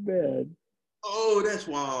Oh man. Oh, that's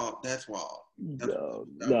wild. That's wild. That's No,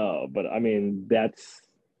 wild. no, but I mean that's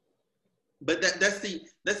But that's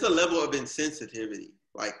the level of insensitivity.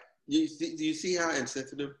 Like do you see how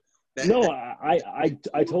insensitive no. that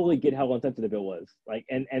I totally get how insensitive it was. Like,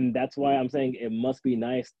 and that's why I'm saying it must be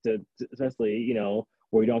nice to especially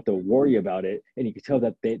where you don't have to worry about it, and you can tell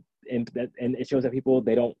that and it shows that people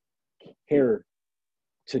they don't care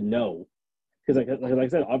to know because like I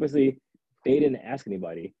said, obviously they didn't ask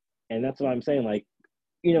anybody, and that's what I'm saying. Like,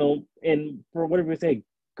 and for whatever you say,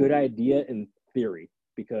 good idea in theory,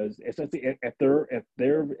 because essentially if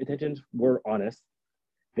their intentions were honest,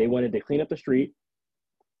 they wanted to clean up the street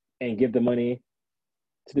and give the money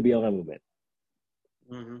to the BLM movement.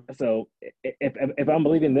 mm-hmm. So if I'm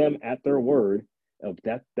believing them at their word of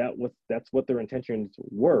that's what their intentions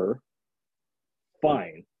were,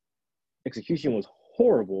 fine. Execution was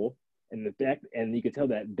horrible, and the fact and you could tell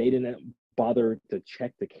that they didn't bother to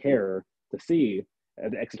check the care to see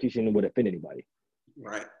if the execution would offend anybody.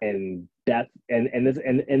 Right. And that's and this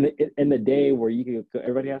and in the day where you could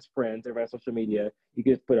everybody has friends, everybody has social media, you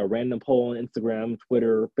could just put a random poll on Instagram,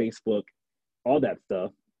 Twitter, Facebook, all that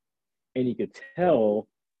stuff, and you could tell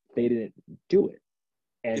they didn't do it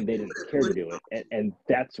and they didn't care to do it, and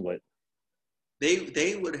that's what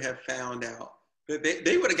they would have found out.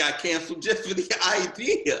 They would have got canceled just for the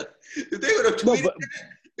idea. If they would have tweeted that,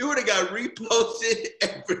 it would have got reposted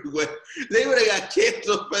everywhere. They would have got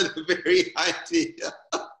canceled for the very idea.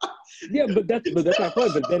 Yeah, but that's my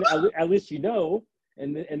point. But then at least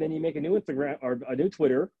and then you make a new Instagram or a new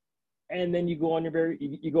Twitter, and then you go on your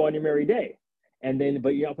merry day, and then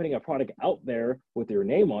but you're not putting a product out there with your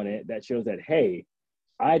name on it that shows that hey,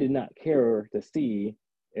 I did not care to see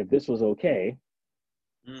if this was okay.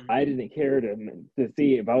 Mm-hmm. I didn't care to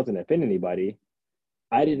see if I was going to offend anybody.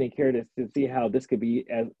 I didn't care to see how this could be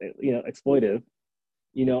as exploitive,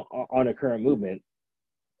 on a current movement.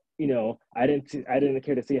 I didn't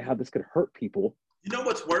care to see how this could hurt people. You know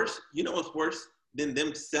what's worse? You know what's worse than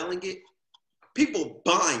them selling it? People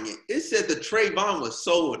buying it. It said the Trayvon was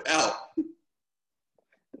sold out.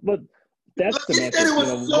 But that's semantics. It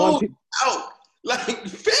was sold out. Like,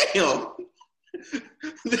 fam.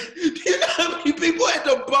 You know how many people had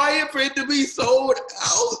to buy it for it to be sold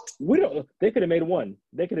out? They could have made one.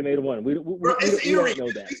 They could have made one. We don't know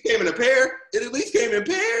that. It came in a pair. It at least came in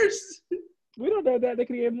pairs. We don't know that. They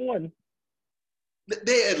could have one.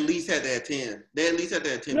 They at least had to have 10. They at least had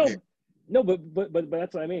to have 10 pairs. No, but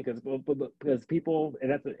that's what I mean because people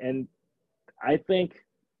and I think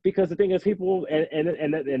because the thing is people and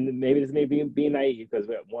maybe this may be naive because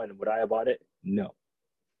one would I have bought it? No.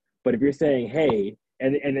 But if you're saying, hey,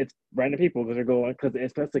 and it's random people because they're going,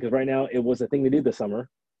 especially because right now it was a thing to do this summer.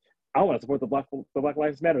 I want to support the Black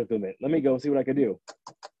Lives Matter movement. Let me go see what I can do.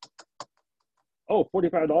 Oh,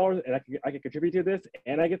 $45, and I can contribute to this,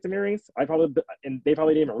 and I get some earrings. They probably didn't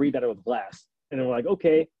even read that it was glass, and they were like,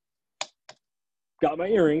 okay, got my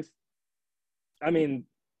earrings. I mean,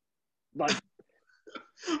 like.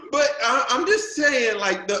 But I'm just saying,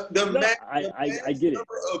 like I get it.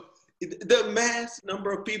 The mass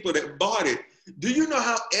number of people that bought it. Do you know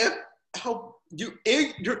how you're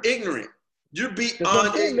ignorant? You're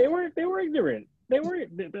beyond ignorant. They were ignorant.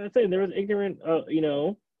 I'm saying there was ignorant.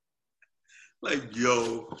 Like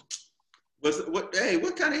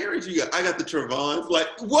what kind of earrings you got? I got the Trayvons. Like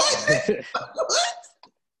what?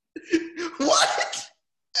 What?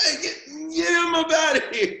 Hey, get him up out of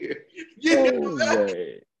here. Get him up out of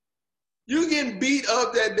here. You getting beat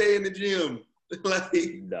up that day in the gym. Like,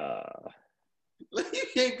 nah. Like, you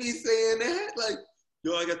can't be saying that. Like,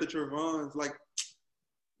 yo, I got the Trayvons. Like,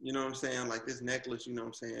 you know what I'm saying? Like, this necklace, you know what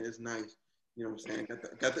I'm saying? It's nice. You know what I'm saying?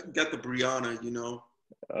 Got the Breonna,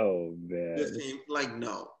 Oh, man. Just came, like,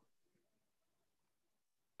 no.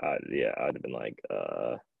 Yeah, I'd have been like,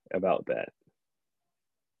 about that.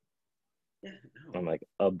 Yeah, no. I'm like,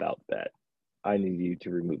 about that. I need you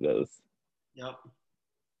to remove those. Yep.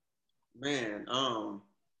 Man,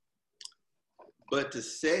 but to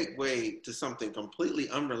segue to something completely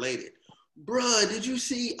unrelated, bruh, did you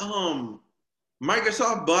see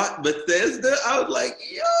Microsoft bought Bethesda? I was like,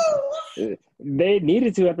 yo. They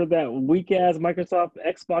needed to after that weak ass Microsoft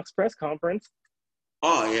Xbox press conference.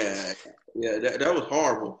 Oh yeah, that was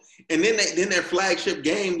horrible. And then their flagship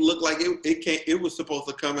game looked like it was supposed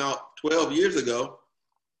to come out 12 years ago.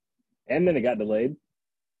 And then it got delayed.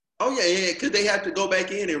 Oh yeah, because they had to go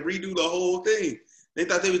back in and redo the whole thing. They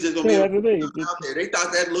thought they was just gonna be able to put out there. They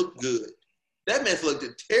thought that looked good. That mess looked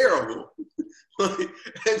terrible.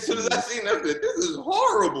 As soon as I seen that, this is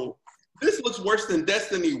horrible. This looks worse than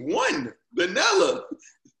Destiny 1 vanilla.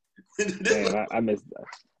 Man, I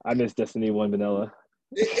miss Destiny 1 vanilla.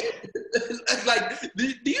 Like,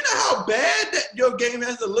 game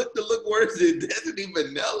has to look worse than Destiny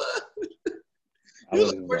Vanilla? I You was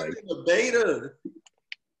look just worse like than the beta.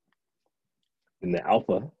 in the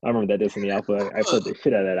alpha. I remember that Destiny alpha. I played the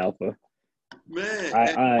shit out of that alpha. Man,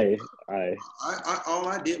 all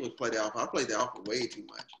I did was play the alpha. I played the alpha way too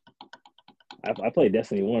much. I played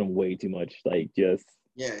Destiny 1 way too much. Like just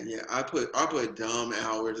Yeah. I put dumb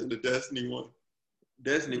hours into Destiny 1.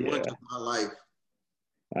 Destiny 1 yeah. took my life.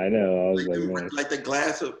 I know. I was Like like, man.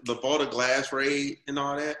 the Vault of Glass raid and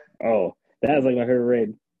all that. Oh, that was like my favorite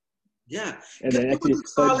raid. Yeah. And That then was actually, a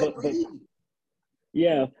solid raid.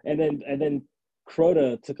 yeah, and then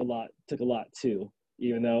Crota took a lot too.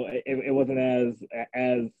 Even though it wasn't as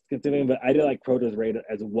consuming, but I did like Crota's raid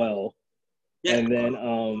as well. Yeah. And then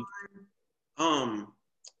I'm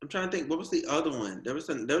trying to think. What was the other one? There was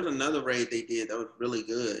another raid they did that was really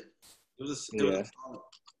good. It was yeah. solid.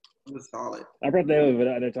 It was solid. I brought that up, but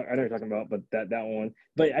I know what you're talking about, but that one.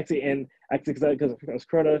 But actually, because it was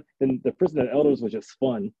Crota, then the Prison of Elders was just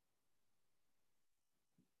fun.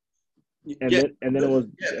 And then it was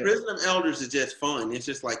Prison of Elders is just fun. It's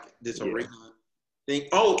just like this yeah. arena thing.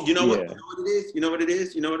 Oh, you know what? Yeah. You know what it is? You know what it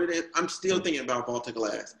is? You know what it is? I'm still thinking about Vault of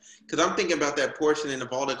Glass because I'm thinking about that portion in the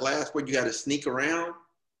Vault of Glass where you got to sneak around.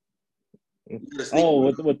 With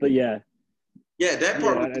the yeah, that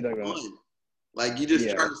part was I fun. Like you just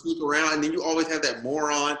try to sneak around, and then you always have that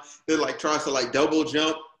moron that like tries to like double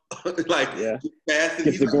jump, like fast as gets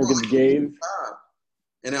he's the like, Gorgon's gaze,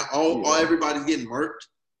 and then all everybody's getting murked.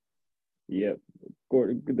 Yep,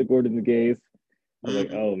 the Gordon's gaze. I was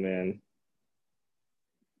like, oh man.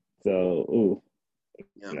 So,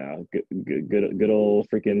 no, good old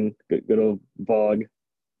freaking good old Vogue.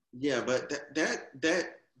 Yeah, but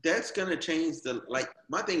that's gonna change the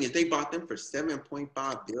my thing is they bought them for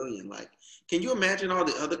 7.5 billion. Like, can you imagine all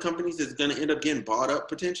the other companies that's gonna end up getting bought up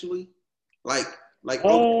potentially? Now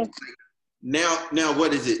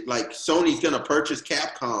what is it? Like Sony's gonna purchase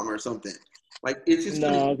Capcom or something. Like it's just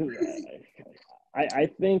gonna be crazy. I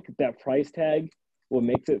think that price tag will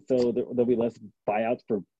makes it so there'll be less buyouts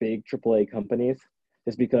for big AAA companies,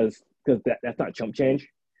 just because that's not chump change.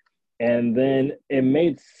 And then it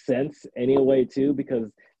made sense anyway too, because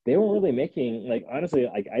they weren't really making honestly,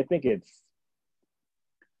 I think it's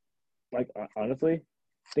honestly,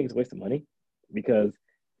 I think it's a waste of money because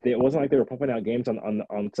it wasn't like they were pumping out games on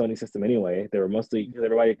Sony system anyway. They were mostly because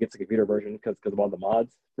everybody gets a computer version because of all the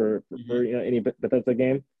mods for any Bethesda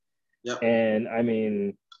game. Yeah. And I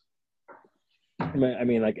mean,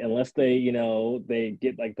 like unless they they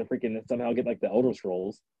get like the freaking somehow get like the Elder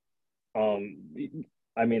Scrolls,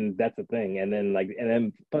 I mean that's the thing. And then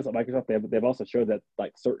plus Microsoft they've also showed that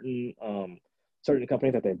like certain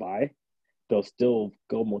companies that they buy, they'll still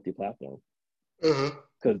go multi-platform.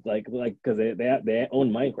 Because because they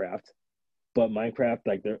own Minecraft, but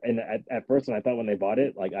Minecraft and at first when I thought when they bought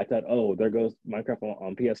it, I thought, oh, there goes Minecraft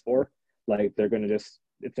on PS4, like they're gonna just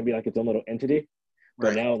it's gonna be like its own little entity.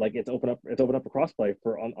 But now it's open up for crossplay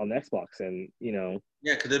on the Xbox, and yeah,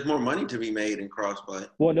 because there's more money to be made in crossplay.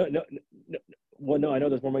 Well, no, I know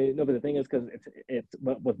there's more money. No, but the thing is, because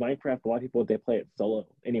but with Minecraft, a lot of people they play it solo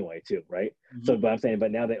anyway too, right? So, but I'm saying,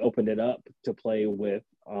 but now they opened it up to play with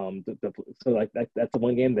so that's the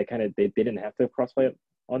one game they didn't have to crossplay it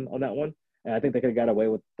on that one, and I think they could have got away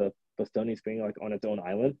with the Stonies being on its own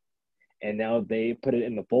island, and now they put it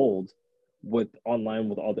in the fold with online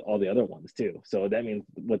with all the other ones too. So that means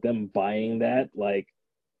with them buying that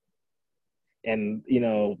and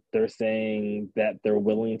they're saying that they're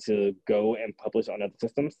willing to go and publish on other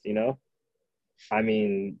systems. I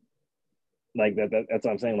mean, that's what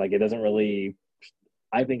I'm saying. Like, it doesn't really.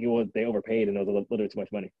 I think they overpaid and it was a little bit too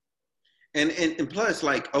much money. And plus,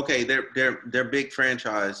 okay, they're big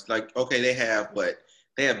franchise. Okay, they have what?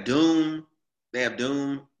 They have Doom. They have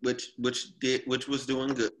Doom, which was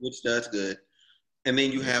doing good, which does good. And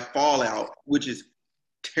then you have Fallout, which is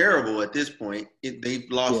terrible at this point. They've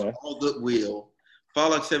lost all goodwill.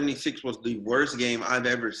 Fallout 76 was the worst game I've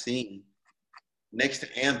ever seen, next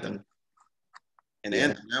to Anthem. And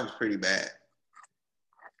Anthem, that was pretty bad.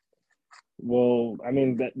 Well, I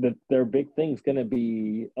mean, their big thing's gonna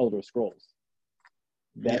be Elder Scrolls.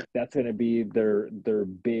 That's gonna be their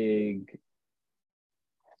big.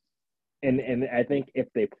 And I think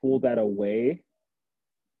if they pull that away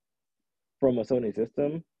from a Sony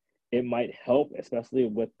system, it might help, especially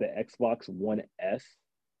with the Xbox One S,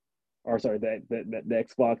 or sorry, the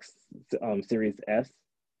Xbox Series S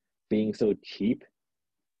being so cheap.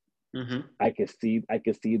 I could see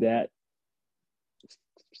that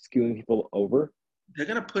skewing people over. They're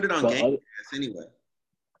gonna put it on Game Pass anyway.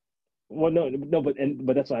 Well, no, but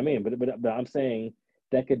that's what I mean. But I'm saying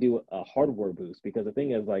that could do a hardware boost, because the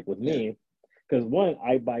thing is, with me, because one,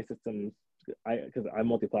 I buy systems. Because I'm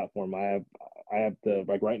multi-platform. I have the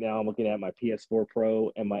like right now. I'm looking at my PS4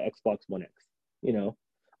 Pro and my Xbox One X. You know,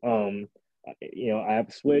 um, I have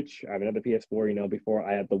a Switch. I have another PS4. Before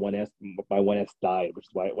I had the One S. My One S died, which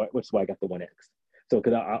is why I got the One X. So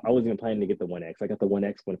because I wasn't even planning to get the One X. I got the One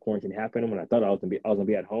X when quarantine happened, when I thought I was gonna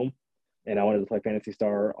be at home, and I wanted to play Phantasy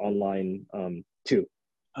Star Online 2,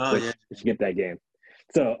 Oh which yeah, you should get that game.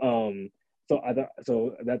 So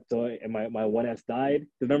and my One S died.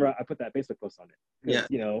 Remember, I put that Facebook post on it yeah,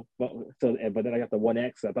 because but then I got the One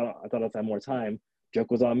X. I thought I had more time.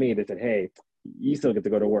 Joke was on me. They said, "Hey, you still get to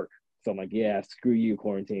go to work." So I'm like, "Yeah, screw you,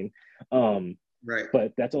 quarantine." Um, right.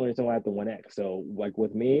 but that's the only reason why I have the One X. So like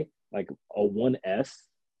with me, like a One S,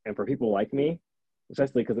 and for people like me,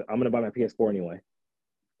 especially because I'm gonna buy my PS4 anyway,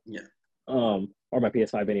 Yeah, or my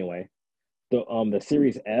PS5 anyway. The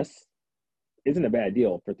Series S isn't a bad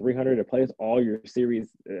deal for 300. It plays all your series.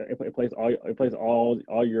 It plays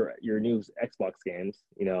all your new Xbox games.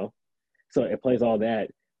 So it plays all that.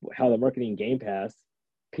 How the marketing Game Pass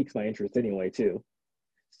piques my interest anyway too.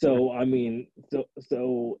 So I mean,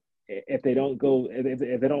 so if they don't go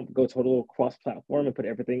total cross platform and put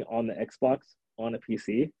everything on the Xbox on a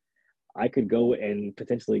PC, I could go and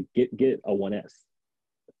potentially get a One S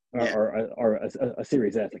yeah. or a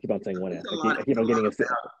Series S. I keep on saying One S. It's a lot. I keep on getting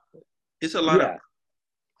It's a lot of yeah.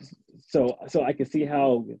 So I can see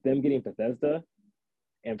how them getting Bethesda,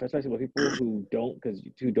 and especially with people who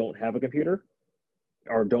don't have a computer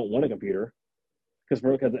or don't want a computer, because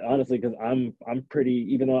honestly, because I'm pretty,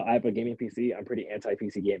 even though I have a gaming PC, I'm pretty anti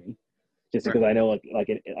PC gaming, just right. because I know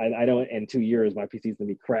I know in 2 years my PC is gonna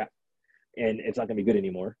be crap and it's not gonna be good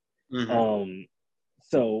anymore. Mm-hmm. Um,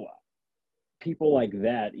 so people like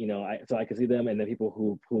that, I can see them, and then people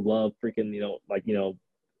who love freaking,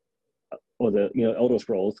 or Elder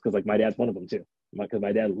Scrolls, because like my dad's one of them too, because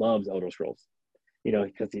my dad loves Elder Scrolls,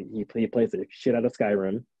 because he plays the shit out of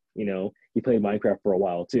Skyrim. He played Minecraft for a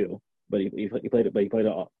while too, but he played it, but he played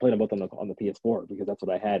them both on the PS4 because that's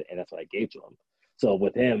what I had and that's what I gave to him. So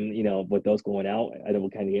with him, with those going out, I know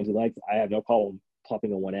what kind of games he likes. I have no problem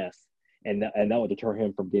popping a One S, and that would deter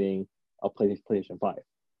him from getting a PlayStation 5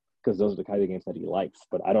 because those are the kind of games that he likes.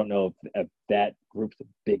 But I don't know if that group's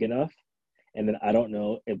big enough, and then I don't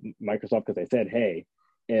know if Microsoft, because they said, hey,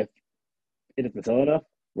 if it doesn't sell enough,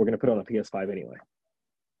 we're going to put it on a PS5 anyway.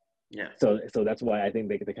 Yeah. So that's why I think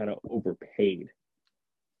they kind of overpaid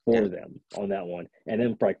for Yeah. them on that one. And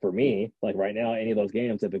then like for me, like right now, any of those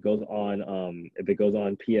games, if it goes on if it goes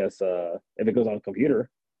on computer,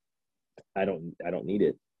 I don't need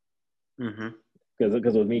it. Mm-hmm.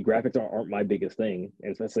 Because with me, graphics aren't my biggest thing,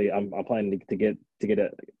 and especially I'm planning to get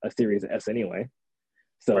a Series S anyway.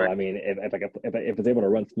 So Right. I mean, if it's able to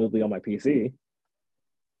run smoothly on my PC,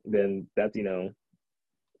 then that's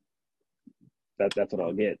what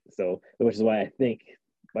I'll get. So which is why I think,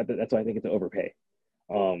 but that's why I think it's an overpay.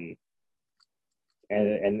 Um,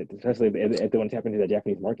 and especially if they want to tap into the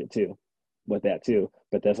Japanese market too, with that too.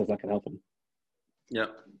 But that's not going to help them.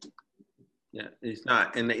 Yep. Yeah, it's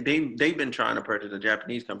not, and they've been trying to purchase a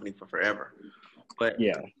Japanese company for forever, but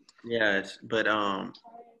Yeah, yeah, but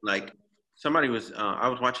like somebody was I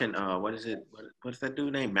was watching what is it? What's that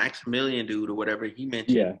dude named Maximilian dude or whatever?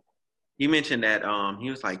 yeah, He mentioned that he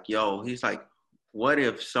was like, yo, he's like, what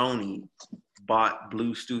if Sony bought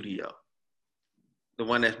Blue Studio, the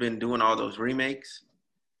one that's been doing all those remakes?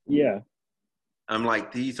 yeah. I'm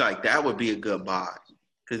like, he's like, that would be a good buy.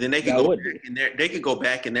 Because then they could That go would back be they could go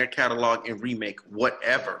back in their catalog and remake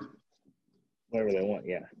whatever. whatever they want.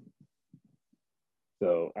 Yeah.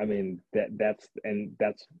 So I mean that's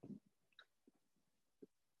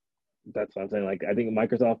what I'm saying. Like I think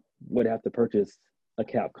Microsoft would have to purchase a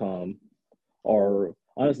Capcom, or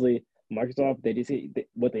honestly, Microsoft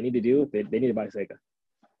what they need to do. They need to buy Sega.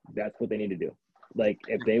 That's what they need to do. Like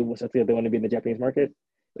if they want to be in the Japanese market,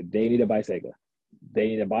 they need to buy Sega. They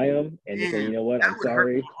need to buy them and just say, Man, you know what, that I'm would hurt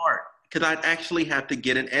sorry. my heart. Because I'd actually have to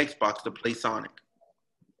get an Xbox to play Sonic.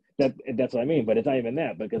 That's what I mean. But it's not even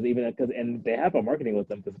that, and they have a marketing with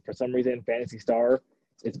them because for some reason Fantasy Star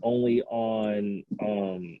is only on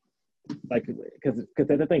like because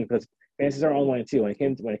that's the thing, because Fantasy Star Online too, when it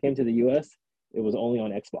came to the US, it was only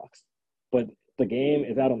on Xbox. But the game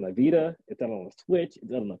is out on the Vita, it's out on the Switch,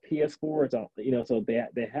 it's out on the PS4, it's out, so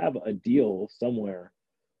they have a deal somewhere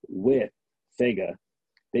with Sega.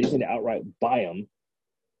 They just need to outright buy them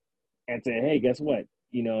and say, hey, guess what?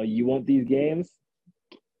 You want these games?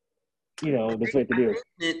 That's what to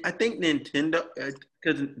do. I think Nintendo,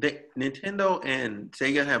 because Nintendo and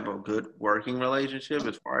Sega have a good working relationship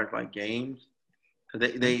as far as like games.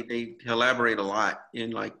 They collaborate a lot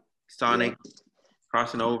in like Yeah. Sonic.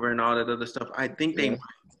 crossing over and all that other stuff. Yeah.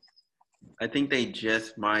 I think they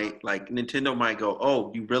just might like Nintendo might go,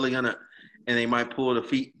 oh, you really gonna, and they might pull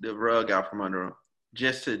the rug out from under them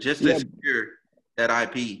just to Yeah. secure that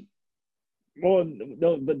IP. Well,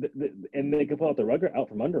 no, but and they can pull out the rug out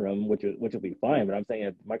from under them, which will be fine. But I'm saying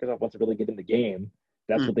if Microsoft wants to really get in the game,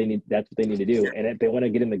 that's Mm. what they need. That's what they need to do. And if they want to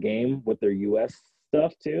get in the game with their US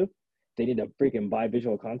stuff too, they need to freaking buy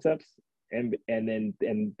Visual Concepts, and they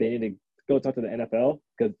need to go talk to the NFL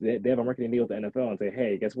because they have a marketing deal with the NFL and say,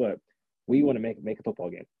 hey, guess what? We want to make a football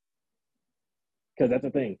game because that's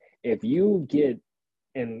the thing. If you get,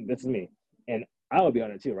 and this is me, and I would be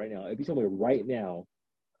on it too right now. If you told me right now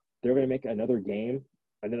they're going to make another game,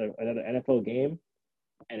 another NFL game,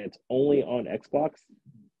 and it's only on Xbox,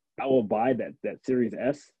 I will buy that Series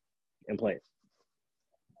S and play it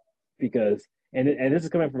because and this is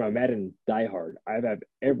coming from a Madden diehard. I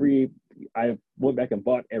went back and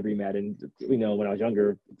bought every Madden, when I was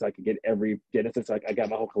younger, so I could get every Genesis. So I got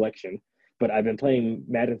my whole collection, but I've been playing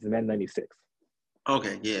Madden since Madden '96.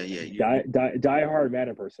 Okay, yeah, yeah. Diehard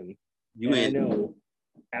Madden person, You and I in? know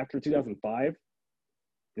after 2005,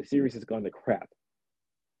 the series has gone to crap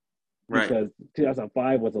Right. because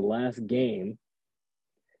 2005 was the last NFL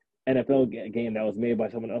game that was made by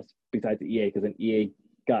someone else besides EA, because then EA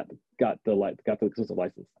got the exclusive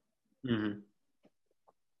license. Mm-hmm.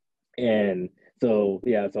 And so so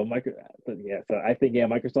I think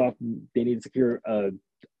Microsoft, they need to secure a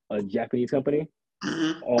Japanese company,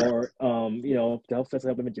 Mm-hmm. or to help set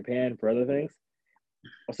up them in Japan for other things.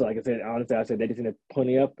 So like I said, honestly, I said they just need to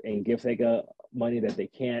pony up and give Sega money that they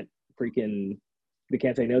can't say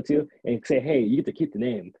no to, and say, hey, you get to keep the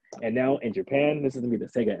name. And now in Japan, this is gonna be the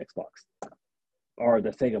Sega Xbox, or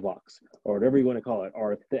the Sega Box, or whatever you want to call it,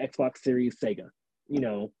 or the Xbox Series Sega,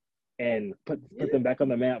 and put them back on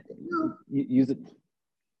the map, use it,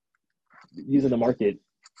 using the market.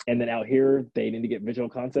 And then out here, they need to get Visual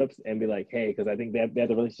Concepts and be like, hey, because I think they have the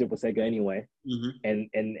relationship with Sega anyway. Mm-hmm. And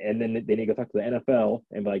then they need to go talk to the NFL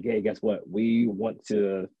and be like, hey, guess what? We want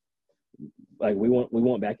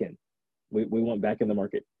back in. We want back in the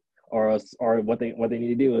market. Or what they need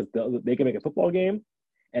to do is they can make a football game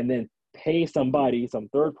and then pay some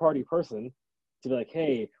third party person to be like,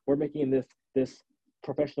 hey, we're making this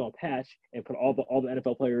professional patch, and put all the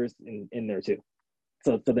NFL players in there too.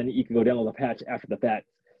 So then you can go download the patch after the fact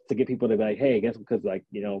to get people to be like, hey, guess, because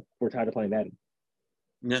we're tired of playing Madden.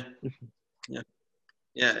 Yeah,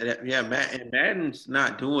 yeah, yeah. Madden's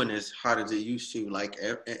not doing as hot as it used to, like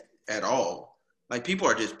at all. Like people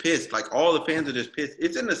are just pissed. Like all the fans are just pissed.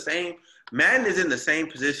 It's in the same. Madden is in the same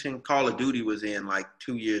position Call of Duty was in like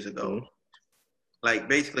 2 years ago. Mm-hmm. Like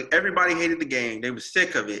basically everybody hated the game. They were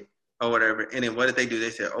sick of it or whatever. And then what did they do? They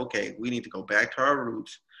said, okay, we need to go back to our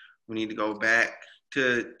roots. We need to go back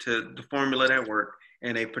to the formula that worked.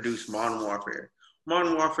 And they produced Modern Warfare.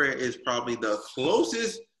 Modern Warfare is probably the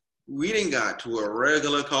closest we didn't got to a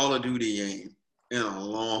regular Call of Duty game in a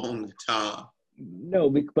long time. No,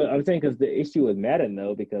 but I'm saying because the issue with Madden,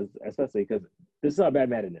 though, especially because this is how bad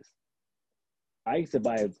Madden is. I used to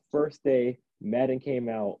buy it first day Madden came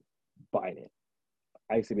out, buying it.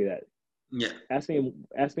 I used to be that. Yeah. Ask me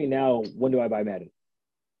now, when do I buy Madden?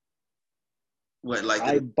 What, like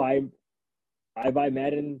I buy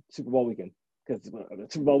Madden Super Bowl weekend, because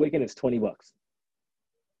Super Bowl weekend is $20.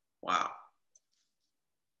 Wow.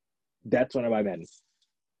 That's when I buy Madden,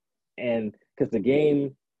 and because the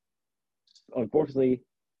game, unfortunately,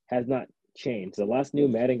 has not changed. The last new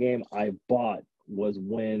Madden game I bought was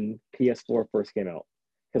when PS4 first came out,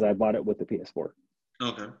 because I bought it with the PS4.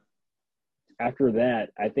 Okay. After that,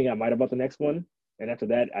 I think I might have bought the next one, and after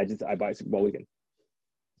that, I buy Super Bowl weekend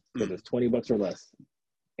because it's $20 or less,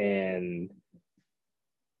 and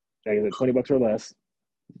like I said, $20 or less,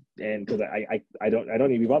 and because I don't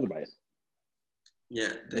need to be bothered by it.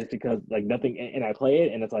 Yeah. It's because like nothing, and I play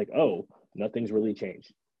it, and it's like, oh, nothing's really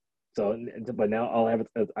changed. So, but now I have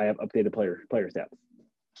updated player stats,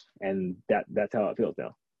 and that's how it feels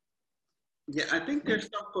now. Yeah, I think there's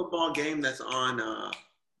some football game that's on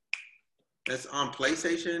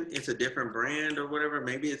PlayStation. It's a different brand or whatever.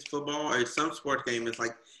 Maybe it's football, or it's some sports game. It's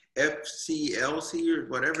like FCLC or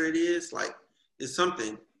whatever it is. Like it's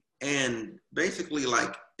something. And basically,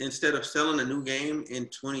 like instead of selling a new game in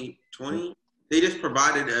 2020, they just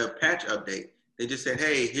provided a patch update. They just said,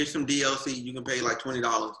 "Hey, here's some DLC. You can pay like $20,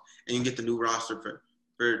 and you can get the new roster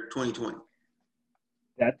for 2020."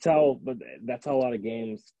 That's how a lot of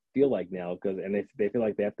games feel like now, because they feel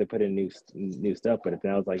like they have to put in new stuff, but it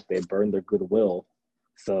sounds like they burned their goodwill.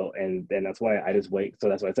 So and that's why I just wait. So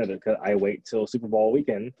that's why I said it, because I wait till Super Bowl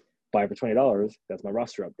weekend, buy for $20. That's my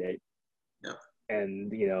roster update. Yeah.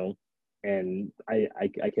 And and I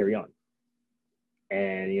carry on.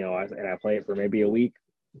 And I play it for maybe a week.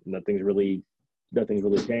 Nothing's really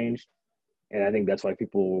changed. And I think that's why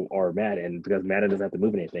people are mad, and because Madden doesn't have to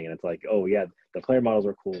move anything, and it's like, oh yeah, the player models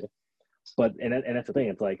are cool, but and that's the thing.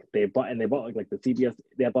 It's like they bought like the CBS,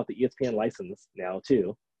 they bought the ESPN license now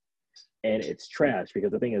too, and it's trash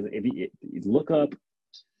because the thing is, if you look up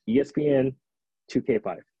ESPN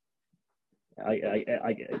 2K5,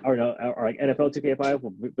 or like NFL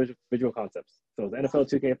 2K5 visual concepts. So it's NFL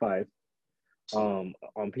 2K5 on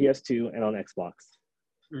PS2 and on Xbox.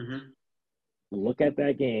 Mm-hmm. Look at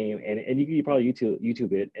that game, and you can probably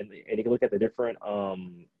YouTube it, and you can look at the different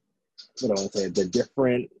the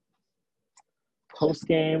different post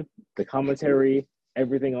game, the commentary,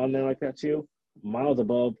 everything on there like that too, miles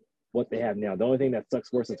above what they have now. The only thing that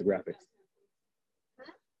sucks worse is the graphics.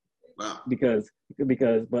 Wow. Because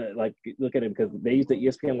but like look at it, because they use the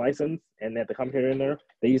ESPN license and they have the commentator in there.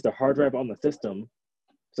 They use the hard drive on the system.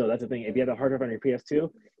 So that's the thing. If you had the hard drive on your PS2,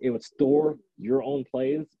 it would store your own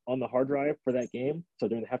plays on the hard drive for that game. So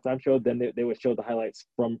during the halftime show, then they would show the highlights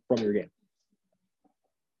from your game.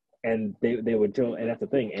 And they would show, and that's the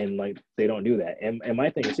thing. And like they don't do that. And my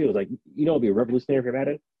thing too is like, it'd be revolutionary for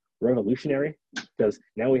Madden. Revolutionary, because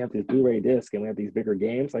now we have this Blu-ray disc and we have these bigger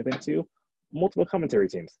games like that too. Multiple commentary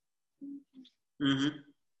teams. Mm-hmm.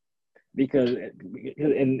 Because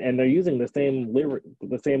and they're using the same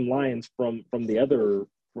lines from the other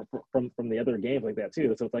games like that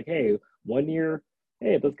too. So it's like, hey, 1 year,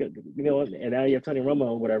 hey, let's get, and now you have Tony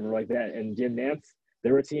Romo, whatever like that, and Jim Nantz.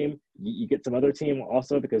 They're a team. You get some other team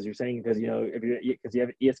also, because you're saying, because because you have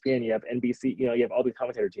ESPN, you have NBC, you have all these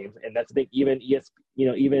commentator teams, and that's the thing. Even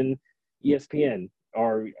even ESPN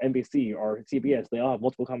or NBC or CBS, they all have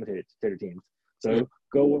multiple commentator teams. So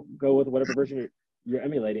go with whatever version you're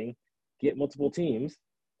emulating. Get multiple teams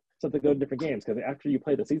so they go to different games, because after you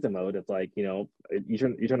play the season mode, it's like, you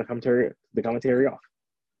turn the commentary off,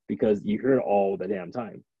 because you hear it all the damn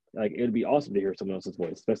time. Like, it would be awesome to hear someone else's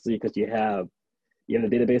voice, especially because you have the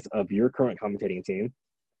database of your current commentating team,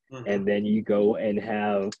 and then you go and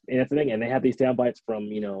that's the thing, and they have these sound bites from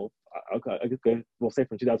we'll say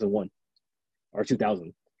from 2001 or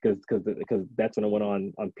 2000, because that's when it went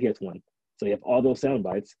on PS1. So you have all those sound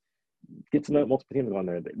bites. Get some multiple teams on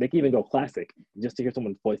there. They can even go classic just to hear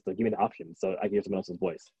someone's voice. Like, give me the option so I can hear someone else's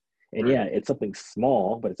voice. And right. Yeah, it's something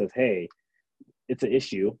small, but it says, hey, it's an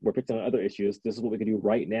issue. We're fixing on other issues. This is what we can do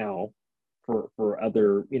right now for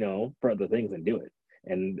other things, and do it.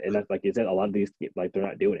 And that's, like you said, a lot of these, like, they're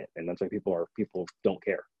not doing it, and that's why people don't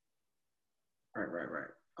care. Right.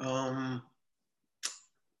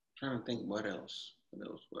 Trying to think what else.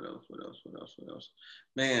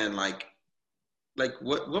 Man, like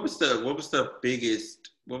what was the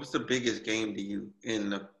biggest game to you in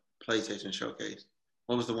the PlayStation Showcase?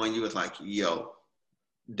 What was the one you was like, yo,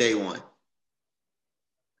 day one?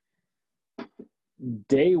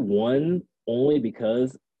 Day one, only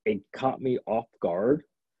because it caught me off guard,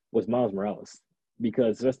 was Miles Morales.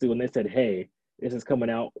 Because especially when they said, hey, this is coming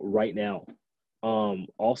out right now.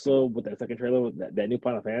 Also with that second trailer, with that new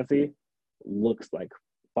Final Fantasy, looks like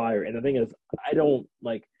fire. And the thing is, I don't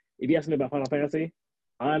like, if you ask me about Final Fantasy,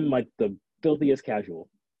 I'm like the filthiest casual.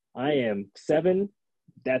 I am 7,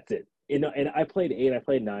 that's it. And I played 8, I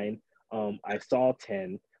played 9, I saw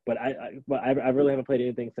 10, but I really haven't played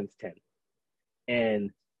anything since 10.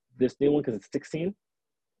 And this new one, because it's 16,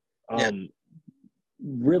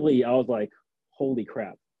 really, I was like, holy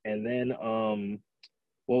crap. And then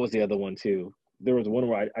what was the other one too? There was one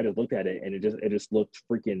where I just looked at it, and it just looked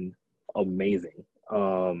freaking amazing.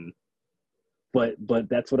 But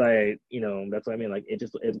that's what that's what I mean. Like, it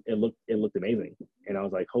looked amazing, and I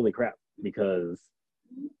was like, holy crap, because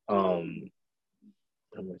I'm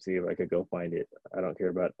gonna see if I could go find it. I don't care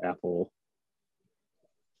about Apple,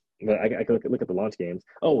 but I could look at the launch games.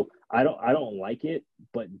 Oh, I don't like it,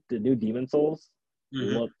 but the new Demon Souls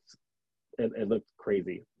looked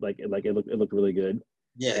crazy. Like it looked really good.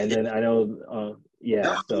 Yeah, and then I know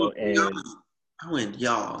I went,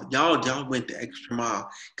 y'all went the extra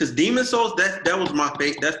mile, because Demon Souls, that was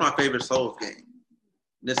that's my favorite Souls game.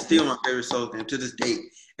 That's still my favorite Souls game to this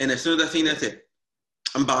day. And as soon as I seen that, I said,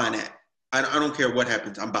 I'm buying that. I don't care what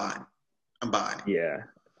happens. I'm buying it. Yeah.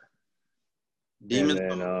 Demon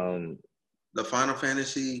Souls, the Final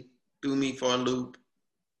Fantasy threw me for a loop.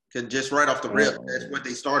 Cause just right off the rip, that's what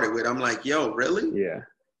they started with. I'm like, yo, really?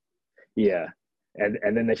 Yeah.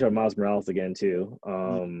 And then they showed Miles Morales again too.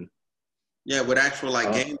 Yeah, with actual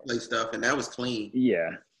gameplay stuff, and that was clean.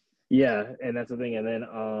 Yeah, and that's the thing. And then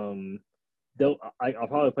I'll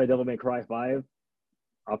probably play Devil May Cry 5.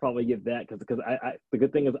 I'll probably give that, because I the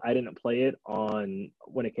good thing is I didn't play it on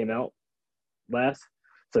when it came out. last.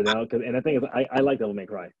 So now, and the thing is, I like Devil May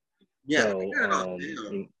Cry. Yeah, So, I got it on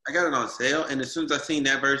sale. I got it on sale, and as soon as I seen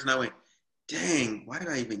that version, I went, "Dang, why did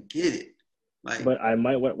I even get it?" Like, but I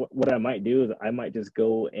might what I might do is I might just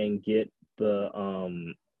go and get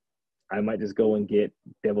I might just go and get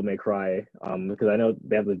Devil May Cry because I know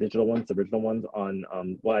they have the digital ones, the original ones on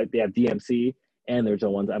well they have DMC and the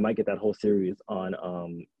original ones. I might get that whole series on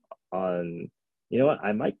you know what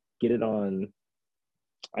I might get it on.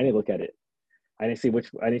 I need to look at it. I need to see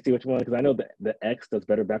which one because I know the X does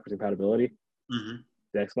better backwards compatibility. mm-hmm.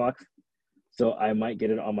 The Xbox, so I might get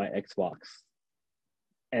it on my Xbox,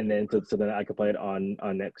 and then so then I could play it on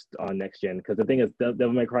next gen. Because the thing is,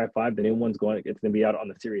 Devil May Cry 5, the new one's it's gonna be out on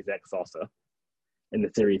the Series X also, and the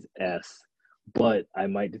Series S. But I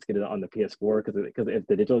might just get it on the PS4 because if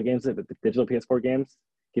the digital PS4 games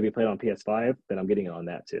can be played on PS5, then I'm getting it on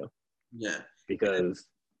that too. Yeah. Because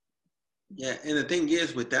and the thing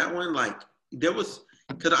is with that one, like there was,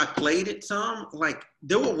 because I played it some, like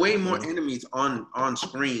there were way more enemies on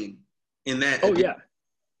screen in that. Oh yeah.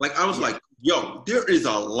 Like I was like, yo, there is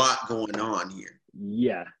a lot going on here.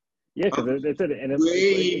 Yeah. Yeah, because they said it, and if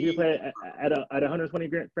you play it at 120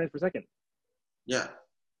 frames per second. Yeah.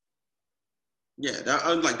 Yeah,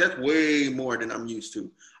 I was like, that's way more than I'm used to.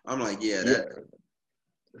 I'm like,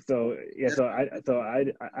 So I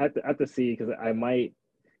have to see because I might,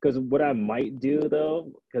 because what I might do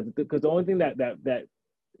though, because the only thing that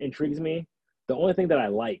intrigues me, the only thing that I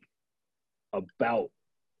like about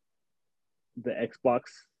the Xbox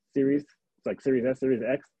Series, like Series S, Series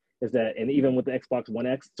X, is that, and even with the Xbox One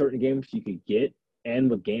X, certain games you could get, and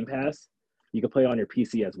with Game Pass, you can play on your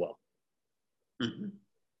PC as well. Mm-hmm.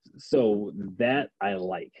 So that I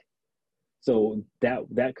like. So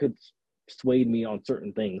that could sway me on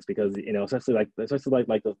certain things because especially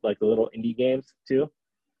like the little indie games too.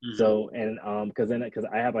 Mm-hmm. So and because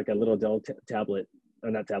I have like a little Dell tablet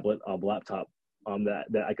or not tablet laptop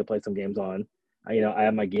that I could play some games on. I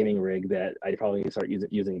have my gaming rig that I probably need to start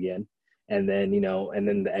using again, and then and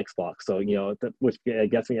then the Xbox. So which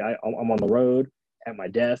gets me. I'm on the road at my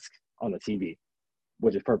desk on the TV,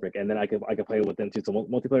 which is perfect. And then I could play with them too. So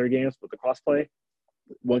multiplayer games with the crossplay.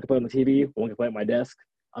 One can play on the TV, one can play at my desk.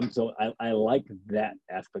 So I like that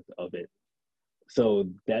aspect of it. So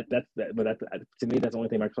that's to me that's the only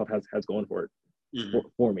thing Microsoft has going for it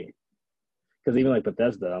for me. Because even like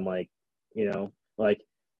Bethesda, I'm like, like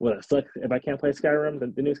will it suck if I can't play Skyrim,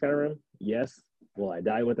 the new Skyrim? Yes. Will I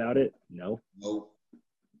die without it? No.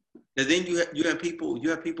 And then you have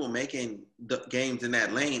people making the games in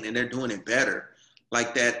that lane and they're doing it better.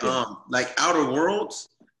 Like that, like Outer Worlds.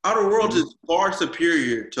 Outer Worlds is far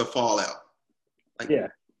superior to Fallout. Like,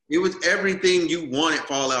 it was everything you wanted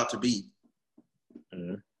Fallout to be,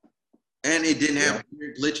 and it didn't have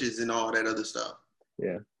weird glitches and all that other stuff.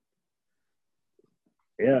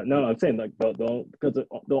 No, I'm saying like because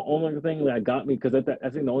the only thing that got me, because I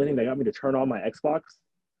think the only thing that got me to turn on my Xbox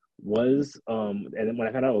was and then when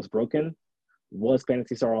I found out it was broken, was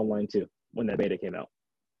Phantasy Star Online 2 when that beta came out.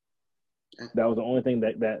 That was the only thing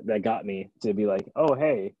that got me to be like, oh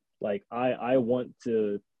hey, like I want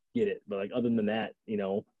to get it, but like other than that,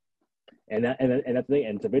 and that's the thing.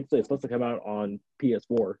 And eventually it's supposed to come out on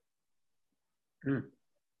PS4.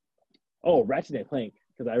 Oh, Ratchet and Clank,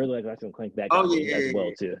 because I really like Ratchet and Clank that as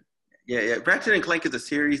well too. Yeah. Ratchet and Clank is a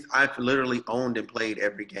series I've literally owned and played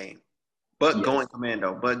every game, but Going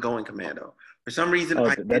Commando. For some reason,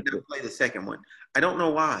 I did not play the second one. I don't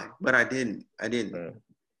know why, but I didn't.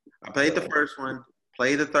 I played the first one,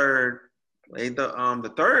 played the third, played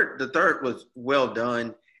the third. The third was well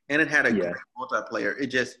done, and it had a great multiplayer. It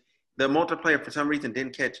just the multiplayer for some reason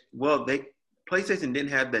didn't catch. Well, PlayStation didn't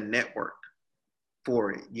have the network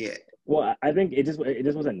for it yet. Well, I think it just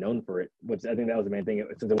wasn't known for it, which I think that was the main thing.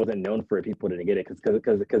 Since it wasn't known for it, people didn't get it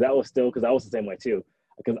because I was the same way too.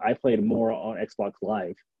 Because I played more on Xbox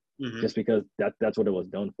Live, just because that's what it was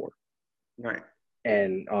known for. Right.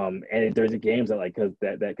 And there's games that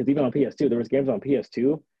because even on PS2 there was games on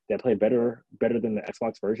PS2 that played better than the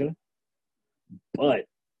Xbox version, but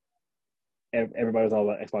everybody was all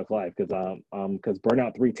about Xbox Live because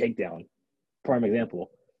Burnout 3 Takedown, prime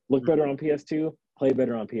example, looked better on PS2, played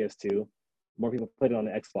better on PS2. More people played it on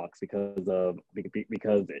the Xbox because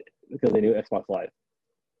they knew Xbox Live.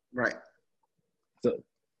 Right.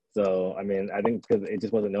 So I mean, I think because it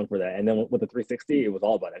just wasn't known for that, and then with the 360, it was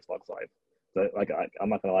all about Xbox Live. So I'm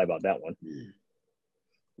not gonna lie about that one.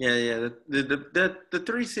 Yeah. The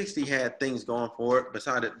 360 had things going for it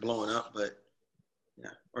besides it blowing up, but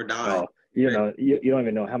or dying. Oh, you don't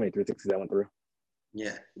even know how many 360s I went through.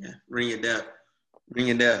 Yeah. Ring of Death.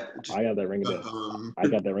 I got that Ring of Death. I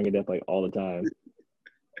got that Ring of Death like all the time.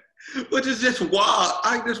 which is just wild.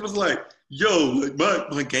 I just was like, yo,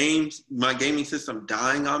 like my gaming system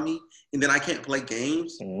dying on me, and then I can't play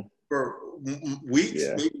games for weeks,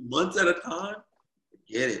 maybe months at a time.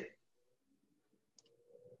 Get it.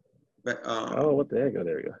 But oh, what the heck? Oh,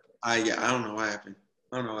 there we go. I don't know what happened.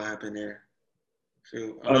 I don't know what happened there.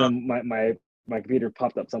 Shoot. Oh no, my computer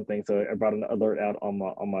popped up something, so I brought an alert out on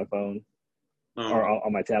my phone or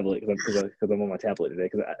on my tablet because I'm on my tablet today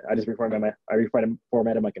because I just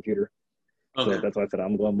reformatted my computer. Okay. So that's why I said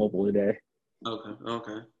I'm going mobile today.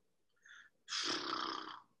 Okay.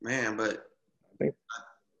 Man, but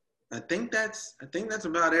I think that's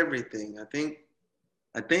about everything. I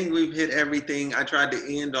think we've hit everything. I tried to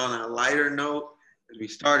end on a lighter note. We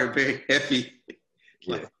started very heavy.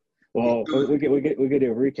 Yeah. Well, we get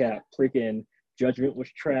a recap. Freaking Judgment was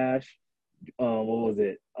trash. What was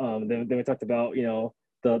it? Then we talked about the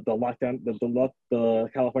lockdown. The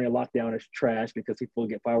California lockdown is trash because people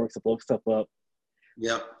get fireworks to blow stuff up.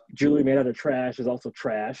 Yep. Julie made out of trash is also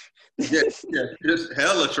trash. Yeah, just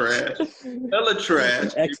hella trash. Hella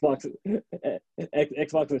trash. Xbox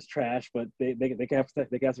is trash, but they have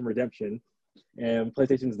some redemption, and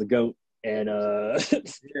PlayStation's the GOAT. And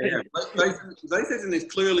PlayStation is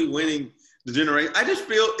clearly winning the generation. I just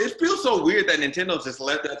feel it feels so weird that Nintendo's just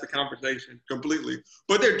left out the conversation completely,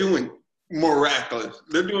 but they're doing miraculous.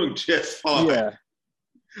 They're doing just fine. Yeah.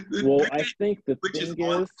 Well, I think the thing is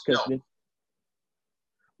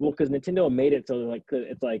because Nintendo made it so like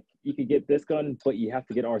it's like you could get this gun, but you have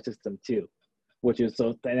to get our system too, which is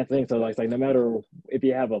so. And that's the thing. So like no matter if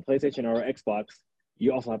you have a PlayStation or an Xbox,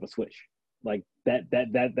 you also have a Switch. Like that's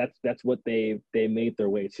what they made their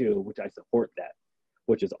way to, which I support that,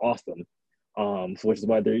 which is awesome. So which is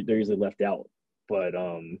why they're usually left out. But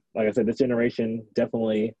like I said, this generation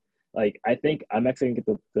definitely like I think I'm actually gonna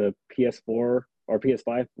get the PS4 or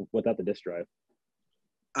PS5 without the disc drive.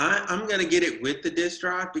 I'm gonna get it with the disc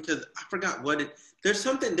drive because I forgot there's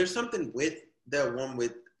something with that one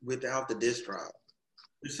without the disc drive.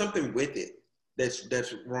 There's something with it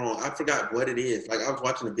that's wrong. I forgot what it is. Like I was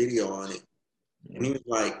watching a video on it. And he was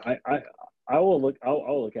like, I'll look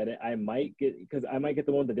at it. I might get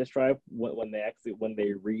the one with the disc drive when they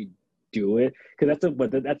redo it. Because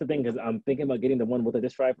that's the thing. Because I'm thinking about getting the one with the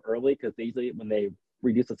disc drive early. Because they usually when they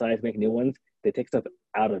reduce the size, make new ones, they take stuff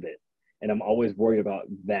out of it, and I'm always worried about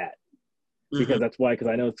that. Because that's why. Because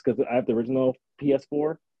I know it's because I have the original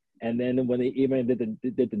PS4, and then when they even did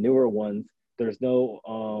the newer ones, there's no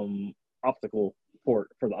optical port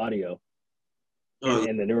for the audio.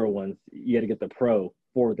 And the newer ones, you had to get the Pro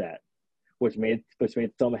for that, which made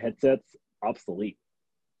some headsets obsolete.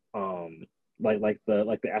 Like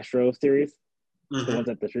the Astro series, the ones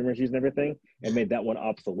that the streamers use and everything, and made that one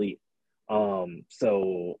obsolete.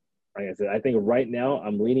 So like I said, I think right now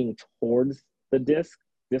I'm leaning towards the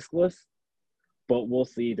discless, but we'll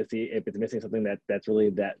see if it's missing something that's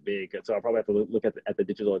really that big. So I'll probably have to look at the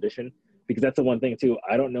digital edition because that's the one thing too.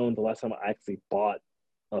 I don't know when the last time I actually bought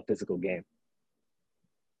a physical game.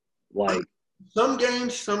 Like some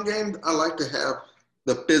games I like to have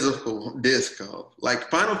the physical disc of. Like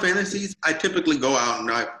Final Fantasies, I typically go out and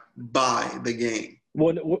I buy the game.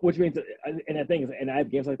 Well, which means, and the thing is, and I have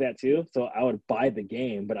games like that too. So I would buy the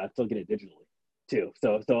game, but I'd still get it digitally too.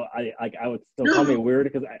 So I would still call me weird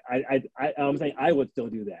because I'm saying I would still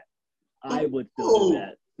do that. I would still do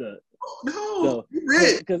that. No,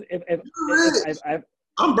 rich. Because if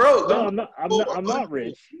I'm broke. No, I'm not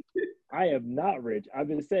rich. I am not rich. I've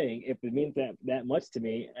been saying if it means that much to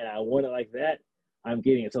me and I want it like that, I'm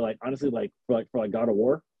getting it. So like honestly, like for God of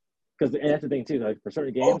War, because that's the thing too. Like for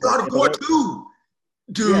certain games, God of War 2,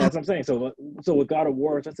 dude. Yeah, that's what I'm saying. So with God of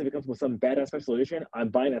War, especially if it comes with some badass special edition, I'm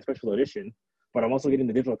buying that special edition, but I'm also getting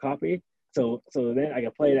the digital copy. So then I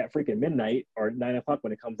can play it at freaking midnight or 9 o'clock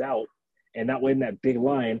when it comes out, and not wait in that big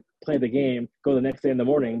line, play the game, go the next day in the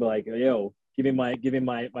morning, be like, yo, give me my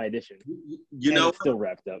edition. You know, it's still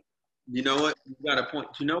wrapped up. You know what? You got a point.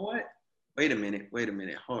 You know what? Wait a minute.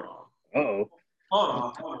 Hold on. Uh-oh.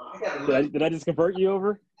 Hold on. Did I just convert you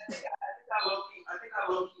over? I think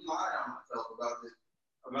I low-key lied on myself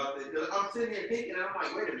about this. I'm sitting here thinking, and I'm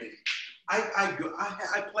like, wait a minute.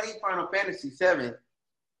 I played Final Fantasy VII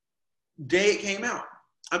day it came out.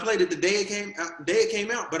 I played it the day it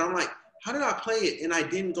came out, but I'm like, how did I play it and I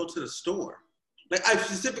didn't go to the store? Like I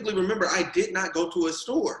specifically remember I did not go to a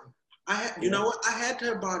store. You know what? I had to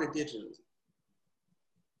have bought it digitally.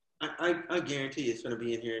 I guarantee it's gonna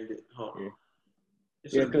be in here. Hold on.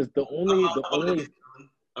 Yeah, because the only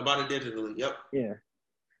I bought it digitally. Yep. Yeah.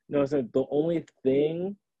 No, so the only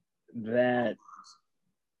thing that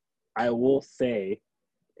I will say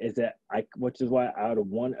is that which is why I would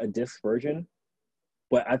want a disc version,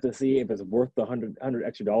 but I have to see if it's worth the hundred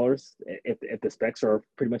extra dollars. If the specs are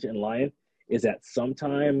pretty much in line, is that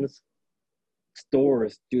sometimes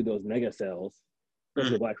stores do those mega sales,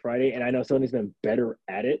 especially Black Friday, and I know Sony's been better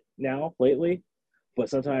at it now lately. But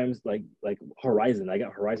sometimes, like Horizon, I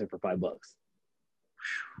got Horizon for $5.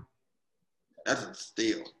 That's a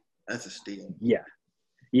steal. That's a steal. Yeah,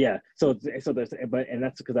 yeah. So there's, and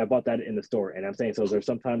that's because I bought that in the store, and I'm saying so there's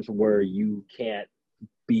sometimes where you can't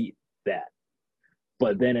beat that.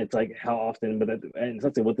 But then it's like how often, and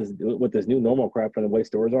especially with this new normal crap for the way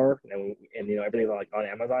stores are, and everything's like on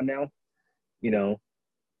Amazon now, you know.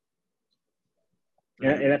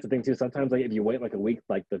 And that's the thing too. Sometimes, like if you wait like a week,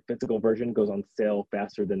 like the physical version goes on sale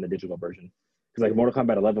faster than the digital version. Because like Mortal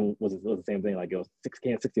Kombat 11 was the same thing. Like it was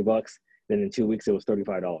 $60. Then in 2 weeks it was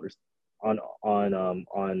 $35 on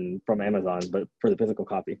from Amazon, but for the physical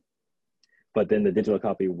copy. But then the digital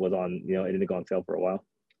copy was on. It didn't go on sale for a while.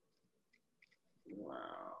 Wow.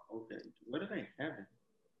 Okay. What are they having?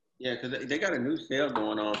 Yeah, because they got a new sale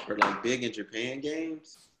going on for like big in Japan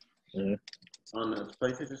games on the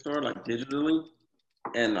PlayStation Store, like digitally.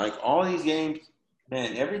 And like all these games,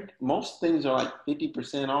 man, most things are like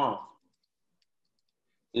 50% off,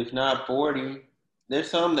 if not 40. There's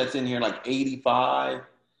some that's in here like 85,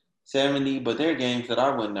 70, but they're games that I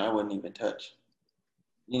wouldn't even touch.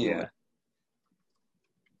 Anyway.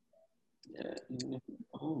 Yeah.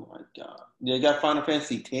 Oh my God. They got Final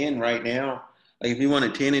Fantasy X right now. Like if you want a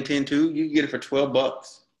 10 and 10 too, you can get it for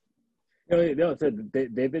 $12. No, so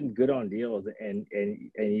they've been good on deals, and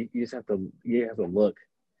you just have to look,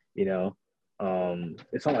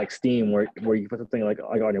 It's not like Steam where you put something like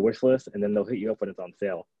on your wish list and then they'll hit you up when it's on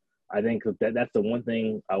sale. I think that's the one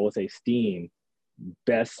thing I will say. Steam,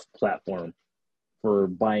 best platform for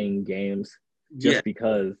buying games, just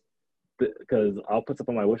because I'll put stuff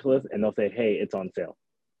on my wish list and they'll say, hey, it's on sale.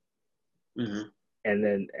 Mm-hmm. And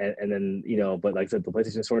then but like I said, the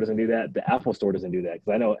PlayStation Store doesn't do that. The Apple Store doesn't do that,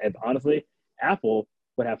 because I know, if honestly, Apple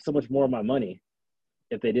would have so much more of my money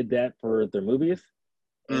if they did that for their movies.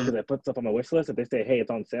 And because I put stuff on my wish list, if they say, hey,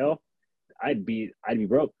 it's on sale, I'd be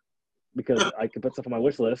broke, because I could put stuff on my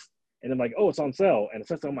wish list and then like, oh, it's on sale, and it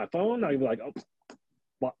says on my phone. I'd be like, oh,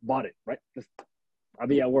 bought it, right? I'll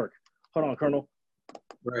be at work. Hold on, Colonel.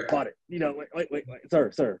 Right. Bought it. Wait,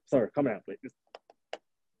 sir, come out, please.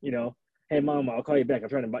 Hey, Mom, I'll call you back. I'm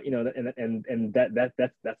trying to buy, and that's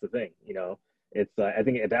the thing, It's I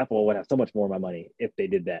think if Apple would have so much more of my money if they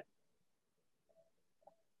did that.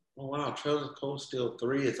 Oh wow, Trails of Cold Steel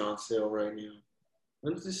 3 is on sale right now.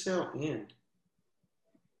 When does this sale end?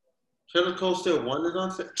 Trails of Cold Steel 1 is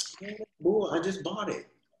on sale. Boy, I just bought it.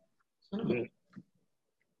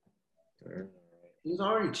 He's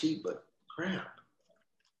already cheap, but crap.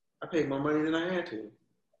 I paid more money than I had to.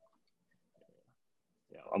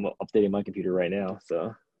 Yeah, I'm updating my computer right now,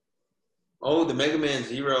 so. Oh, the Mega Man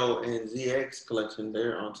Zero and ZX collection,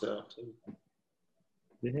 they're on sale too.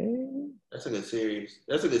 That's a good series.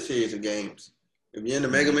 That's a good series of games. If you're into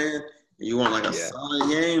Mega Man and you want like a solid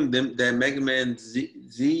game, then that Mega Man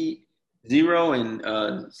Zero and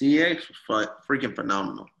ZX was freaking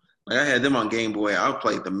phenomenal. Like I had them on Game Boy. I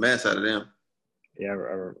played the mess out of them. Yeah,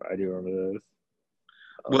 I do remember those.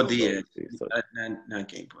 Well, DS, not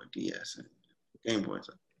Game Boy, DS, Game Boy.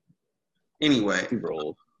 Anyway, super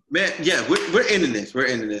old. Man, yeah, we're ending this. We're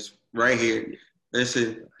ending this right here.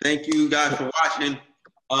 Listen, thank you guys for watching.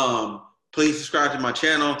 Please subscribe to my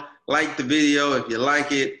channel. Like the video if you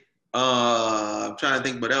like it. I'm trying to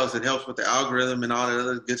think what else. It helps with the algorithm and all that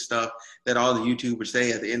other good stuff that all the YouTubers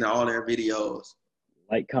say at the end of all their videos.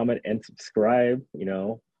 Like, comment, and subscribe.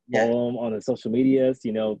 Follow them on the social medias.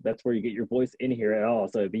 That's where you get your voice in here at all.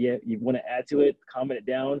 So if you want to add to it, comment it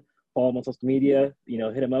down. Follow him on social media.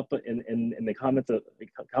 Hit him up in the comments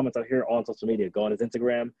out here on social media. Go on his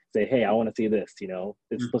Instagram. Say, hey, I want to see this.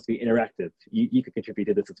 It's supposed to be interactive. You could contribute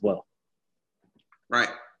to this as well. Right,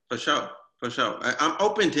 for sure. I'm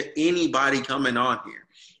open to anybody coming on here.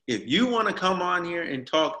 If you want to come on here and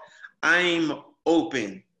talk, I'm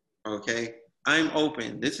open. Okay, I'm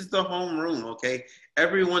open. This is the home room. Okay,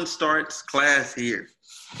 everyone starts class here.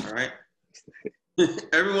 All right,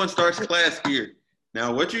 everyone starts class here.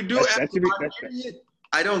 Now, what you do after my period,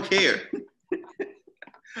 I don't care.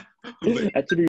 That should be